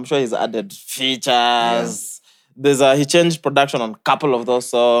on. I'm sure he's added features. He changed production on a couple of those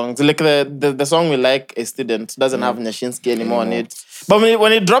songs. Like the song we like, A Student, doesn't have Nyashinsky anymore on it. But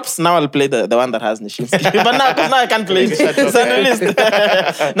when it drops, now I'll play the one that has Nyashinsky. But now I can't play it. It's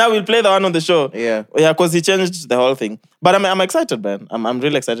unreleased. Now we'll play the one on the show. Yeah. Yeah, because he changed the whole thing. But I'm excited, man. I'm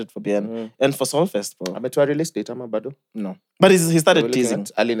really excited for Bien. And for Soulfest, bro. I'm to a release date, am I bado? No. But he We're started looking teasing.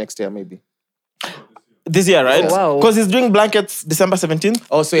 at early next year, maybe. This year, right? Oh, wow. Because he's doing Blankets December 17th.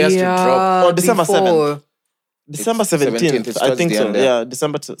 Oh, so he has to drop. Or December 7th. December It's 17th, 17th. it's I towards think the so. end, Yeah,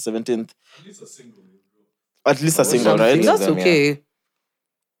 December 17th. At least a single, right? That's them, yeah. okay.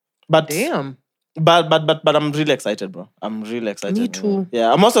 But Damn. But I'm really excited, bro. I'm really excited. Me too.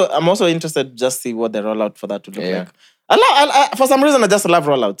 Yeah, I'm also interested to just see what the rollout for that would look like. I for some reason I just love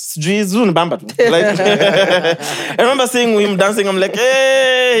rollouts. Like I remember seeing him dancing. I'm like,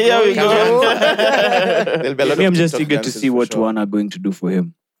 hey, here we go. Maybe I'm just eager to see what one are going to do for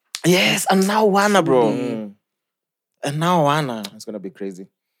him. Yes, and now Wana, bro. And now Wana. It's gonna be crazy.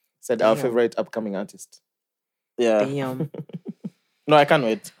 Said our favorite upcoming artist. Yeah. Damn. No, I can't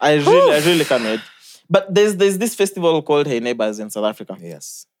wait. I really can't wait. But there's this festival called Hey Neighbors in South Africa.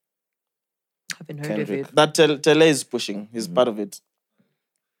 Yes. Haven't heard of it. That Tele is pushing. He's part of it.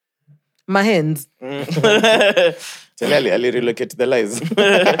 My hands. Tele Ali relocate the lies.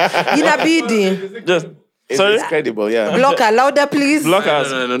 Inabidi. Just Sorry? It's credible, yeah. Blocker, louder, please. Blockers.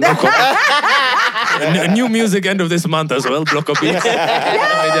 No. New music end of this month as well. Blocker beats.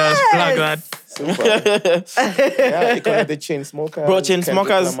 Just plug that. Super. Yeah, the Chainsmokers. Bro,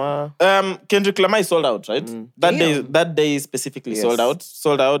 Chainsmokers. Kendrick Lamar is sold out, right? That day specifically sold out.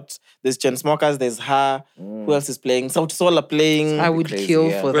 There's Chainsmokers, there's her. Who else is playing? Sauti Sol are playing. I would kill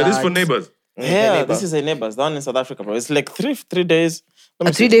for that. Wait, this is for Neighbors? Yeah, this is a Neighbors. The one in South Africa, bro. It's like three days. A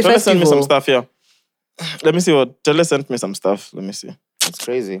 3-day Tele festival. sent me some stuff here. Let me see what Tele sent me some stuff. Let me see. It's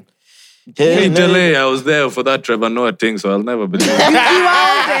crazy. Hey, Tele, I was there for that Trevor Noah thing, so I'll never believe it.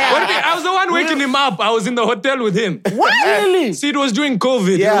 I was the one waking him up. I was in the hotel with him. What? Really? See, it was during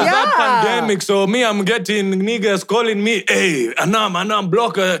COVID. It was that pandemic. So I'm getting niggas calling me, hey, Anam,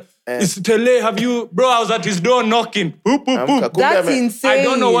 blocker. It's Tele, have you... Bro, I was at his door knocking. Boop, boop, boop. That's insane. I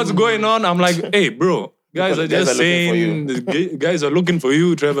don't know what's going on. I'm like, hey, bro. Guys are just saying, guys are looking for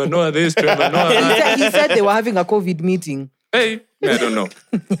you, Trevor Noah this, Trevor Noah that. He said they were having a COVID meeting. Hey, I don't know.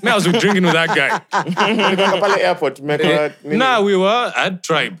 I was drinking with that guy. Airport. Nah, we were at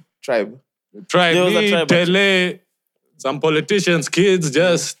Tribe. Tribe. Me, Tele, some politicians, kids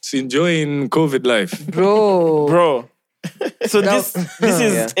just enjoying COVID life. Bro. So this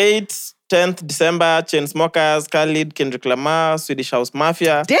is 8th, 10th December, Chainsmokers, Khalid, Kendrick Lamar, Swedish House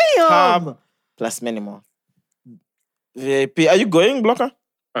Mafia. Damn! Hub, plus many more. VIP. Are you going, Blocker?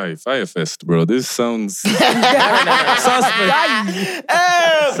 Aye, Firefest, bro. This sounds suspect.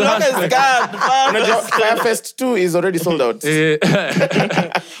 Blocker is God. Firefest 2 is already sold out. It's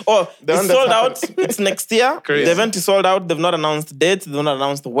sold out. It's next year. Crazy. The event is sold out. They've not announced dates. They've not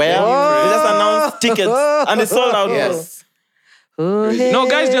announced where. They just announced tickets. And it's sold out. Yes. No,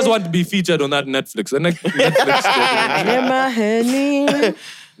 guys just want to be featured on that Netflix. The Netflix.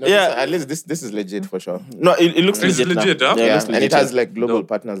 At least this is legit for sure. No, it looks It's legit, huh? Yeah, Yeah, it looks and legit. it has like global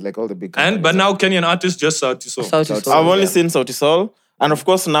partners, like all the big companies. But now Kenyan artists just Sauti Sol. I've only seen Sauti Sol. And of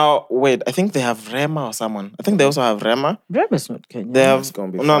course now, wait, I think they have Rema or someone. I think they also have Rema. Rema's not Kenyan. They have, It's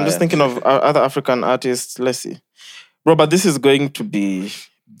gonna be no, I'm fire. just thinking of other African artists. Let's see. Bro, but this is going to be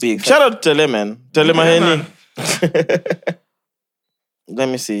big. Shout out to Tele, man. Tele Maheni. Let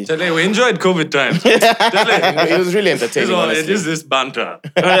me see. Tele, we enjoyed COVID times. Tele, It was really entertaining. it is this banter.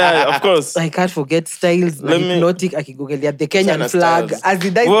 Yeah, of course. I can't forget styles. Let Like me- hypnotic. Akigugalia the Kenyan China flag. styles. As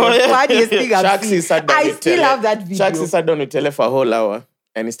the Whoa, yeah. funniest thing I've Shaxi seen. sat down I with still Tele. have that video. Shaxi sat down with Tele for a whole hour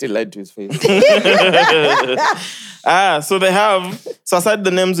and he still lied to his face. So they have, so aside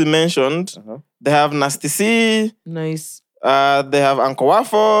the names we mentioned, they have Nasty C, Nice. they have Uncle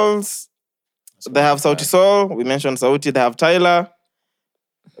Waffles, they have Sauti Sol, we mentioned Sauti, they have Tyler,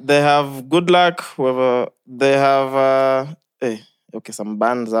 they have Good Luck, whoever, they have, some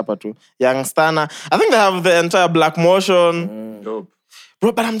bands up too. Young Stana. I think they have the entire Black Motion. Dope.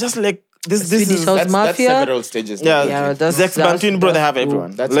 Bro, but I'm just like, this Swedish is... House That's Mafia. several stages. Yeah, that's- Zex that's- Bantwin, bro, they have that's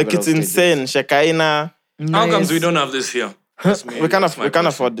everyone. That's Like, several it's stages. insane. Shekaina. How comes Nice. we don't have this here? We can't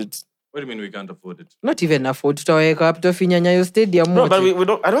afford it. What do you mean we can't afford it? Not even afford. Tutaweka up to Nyayo Stadium. Bro, but we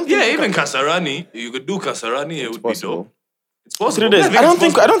don't, I don't think... Yeah, we even can- Kasarani. You could do Kasarani, it would possible. be dope. It's possible. 3 days. I don't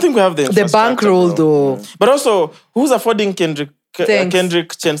think we have the The bankroll though. But also, who's affording Kendrick Thanks.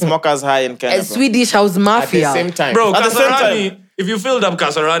 Chainsmokers high in Kenya? A Swedish House At the Mafia. same time. Bro, At the same Kasarani, if you filled up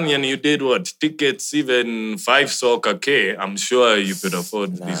Kasarani and you did what? Tickets, even 5 soccer K, I'm sure you could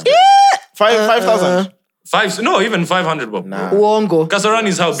afford these days. 5,000. Even 500 bob. Nah. Uongo. Kasarani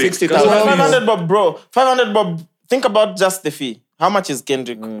is how big? 60,000. Kasarani is- 500 bob, bro. 500 bob. Think about just the fee. How much is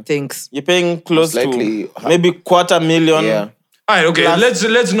Kendrick? Thanks. You're paying close Most likely, to maybe $250,000. Yeah. Alright, okay, Plus-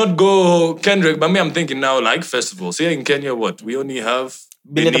 let's not go Kendrick, but me, I'm thinking now like festivals. Here in Kenya, what? We only have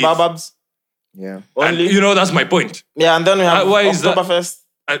Beneath the Beneath. Baobabs. Yeah. And, Only. that's my point. Yeah, and then we have Why is that? Oktoberfest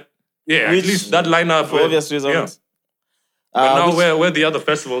Yeah, Which- at least that lineup. for obvious reasons. Yeah. But now which- where are the other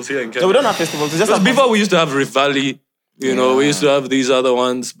festivals here in Kenya? So we don't have festivals. We just Because have before we used to have Rift Valley, we used to have these other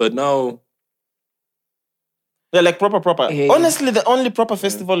ones, but now Yeah, like proper. Yeah. Honestly, the only proper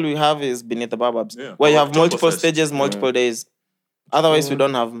festival we have is Beneath the Baobabs, where you have multiple stages, multiple days. Otherwise, we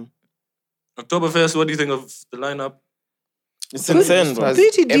don't have them. Oktoberfest, what do you think of the lineup? It's insane, bro.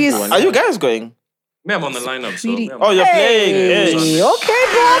 Pretty decent. Are you guys going? Me, I'm on the lineup, so... Oh, you're playing. Hey. Okay,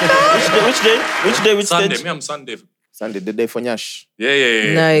 brother. Which day? Which Sunday. stage? Me, I'm Sunday. Sunday, the day for Nyash.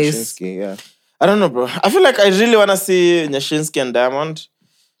 Yeah. Nice. Nyashinsky, yeah. I don't know, bro. I feel like I really want to see Nyashinsky and Diamond.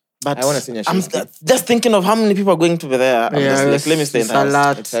 But I want to see Nyashinsky. I'm just thinking of how many people are going to be there. I'm just like, let me stay in the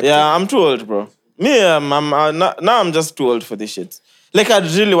house. Exactly. Yeah, I'm too old, bro. Me, now I'm just too old for this shit. Like, I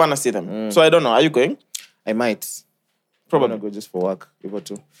really want to see them. So I don't know. Are you going? I might. Probably go just for work. Able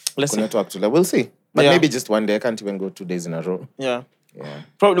to. Let's see. We'll see. But Yeah. maybe just one day. I can't even go 2 days in a row. Yeah. Yeah.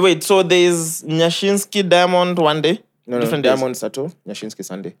 Probably. Wait, so there's Nyashinsky, Diamond one day? No, Different days? Diamond Sato, Nyashinsky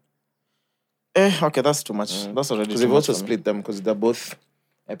Sunday. Okay, that's too much. That's already Because too they've much also for me. split them because they're both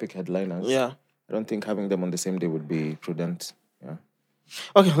epic headliners. Yeah. I don't think having them on the same day would be prudent. Yeah.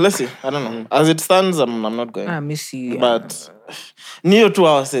 Okay, let's see. I don't know. As it stands, I'm not going. I miss you. But near 2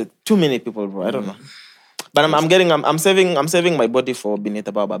 hours, too many people, bro. I don't know. But I'm saving my body for Beneath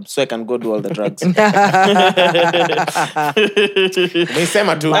the Baobab so I can go do all the drugs. So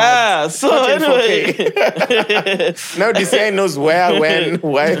anyway. Now DCI knows where, when,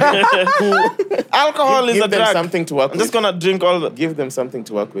 why, who. Alcohol is a Give them drug. something to work I'm with. just gonna drink all the. Give them something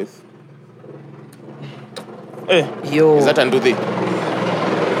to work with. Hey. Yo. Is that Anduthi?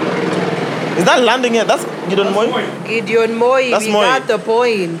 Is that landing here? That's Gideon Moy? Gideon Moy, That's we Moy. got the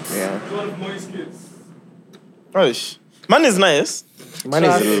point. Yeah. Oish. Man is nice. Man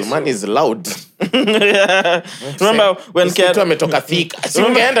is loud. Yeah. Remember when ametoka thika. Si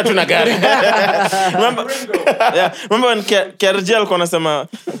ungeenda tu na gari. Remember when KRG alikuwa anasema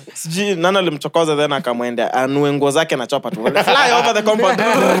sijui nani alimchokoza then akamwendea anue nguo zake na chopa tu. Fly over the compound.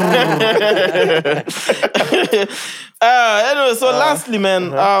 Anyway, so lastly,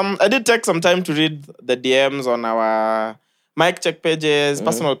 man, I did take some time to read the DMs on our mic check pages,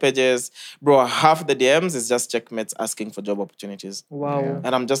 personal pages. Bro, half the DMs is just checkmates asking for job opportunities. Wow. Yeah.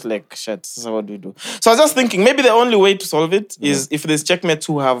 And I'm just like, shit, so what do we do? So I was just thinking, maybe the only way to solve it is if there's checkmates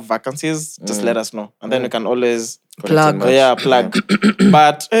who have vacancies, just let us know. And then we can always plug. Yeah, plug.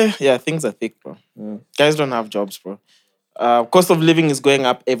 But, things are thick, bro. Guys don't have jobs, bro. Cost of living is going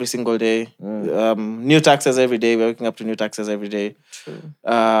up every single day. New taxes every day. We're waking up to new taxes every day.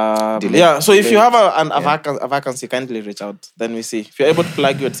 So if you have a vacancy, kindly reach out. Then we see. If you're able to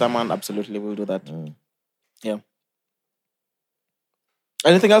plug you with someone, absolutely, we'll do that. Yeah.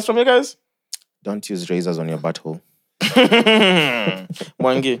 Anything else from you guys? Don't use razors on your butthole.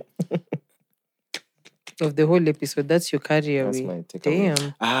 Mwangi. Of the whole episode, that's your career. That's my takeaway.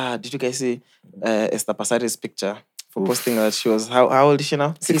 Damn. Did you guys see Esther Pasari's picture? For posting that she was, how old is she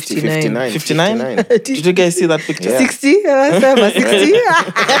now? 59. 59? Did you guys see that picture? Yeah. 60?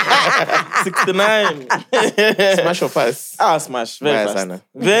 69. Smash or pass? Smash. Very fast. Sana.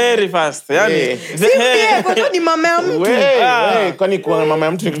 Very fast. Yani. Kwani mama ya mtu? Kwani kwa mama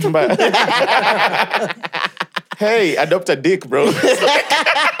ya mtu ni kitu mbaya? Hey, adopt a dick, bro.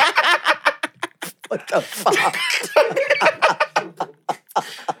 What the fuck?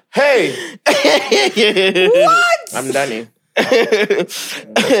 Hey! What? I'm done.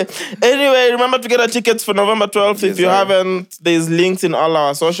 Anyway, remember to get our tickets for November 12th. If you haven't, there's links in all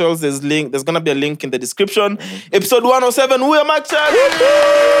our socials. There's gonna be a link in the description. Episode 107, we are Mathenge.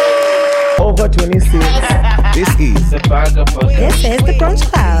 Over 26. This is the Brunch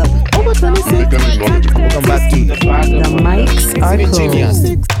Club. Over 26. Welcome back to The mics are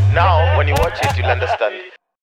closed. Now, when you watch it, you'll understand.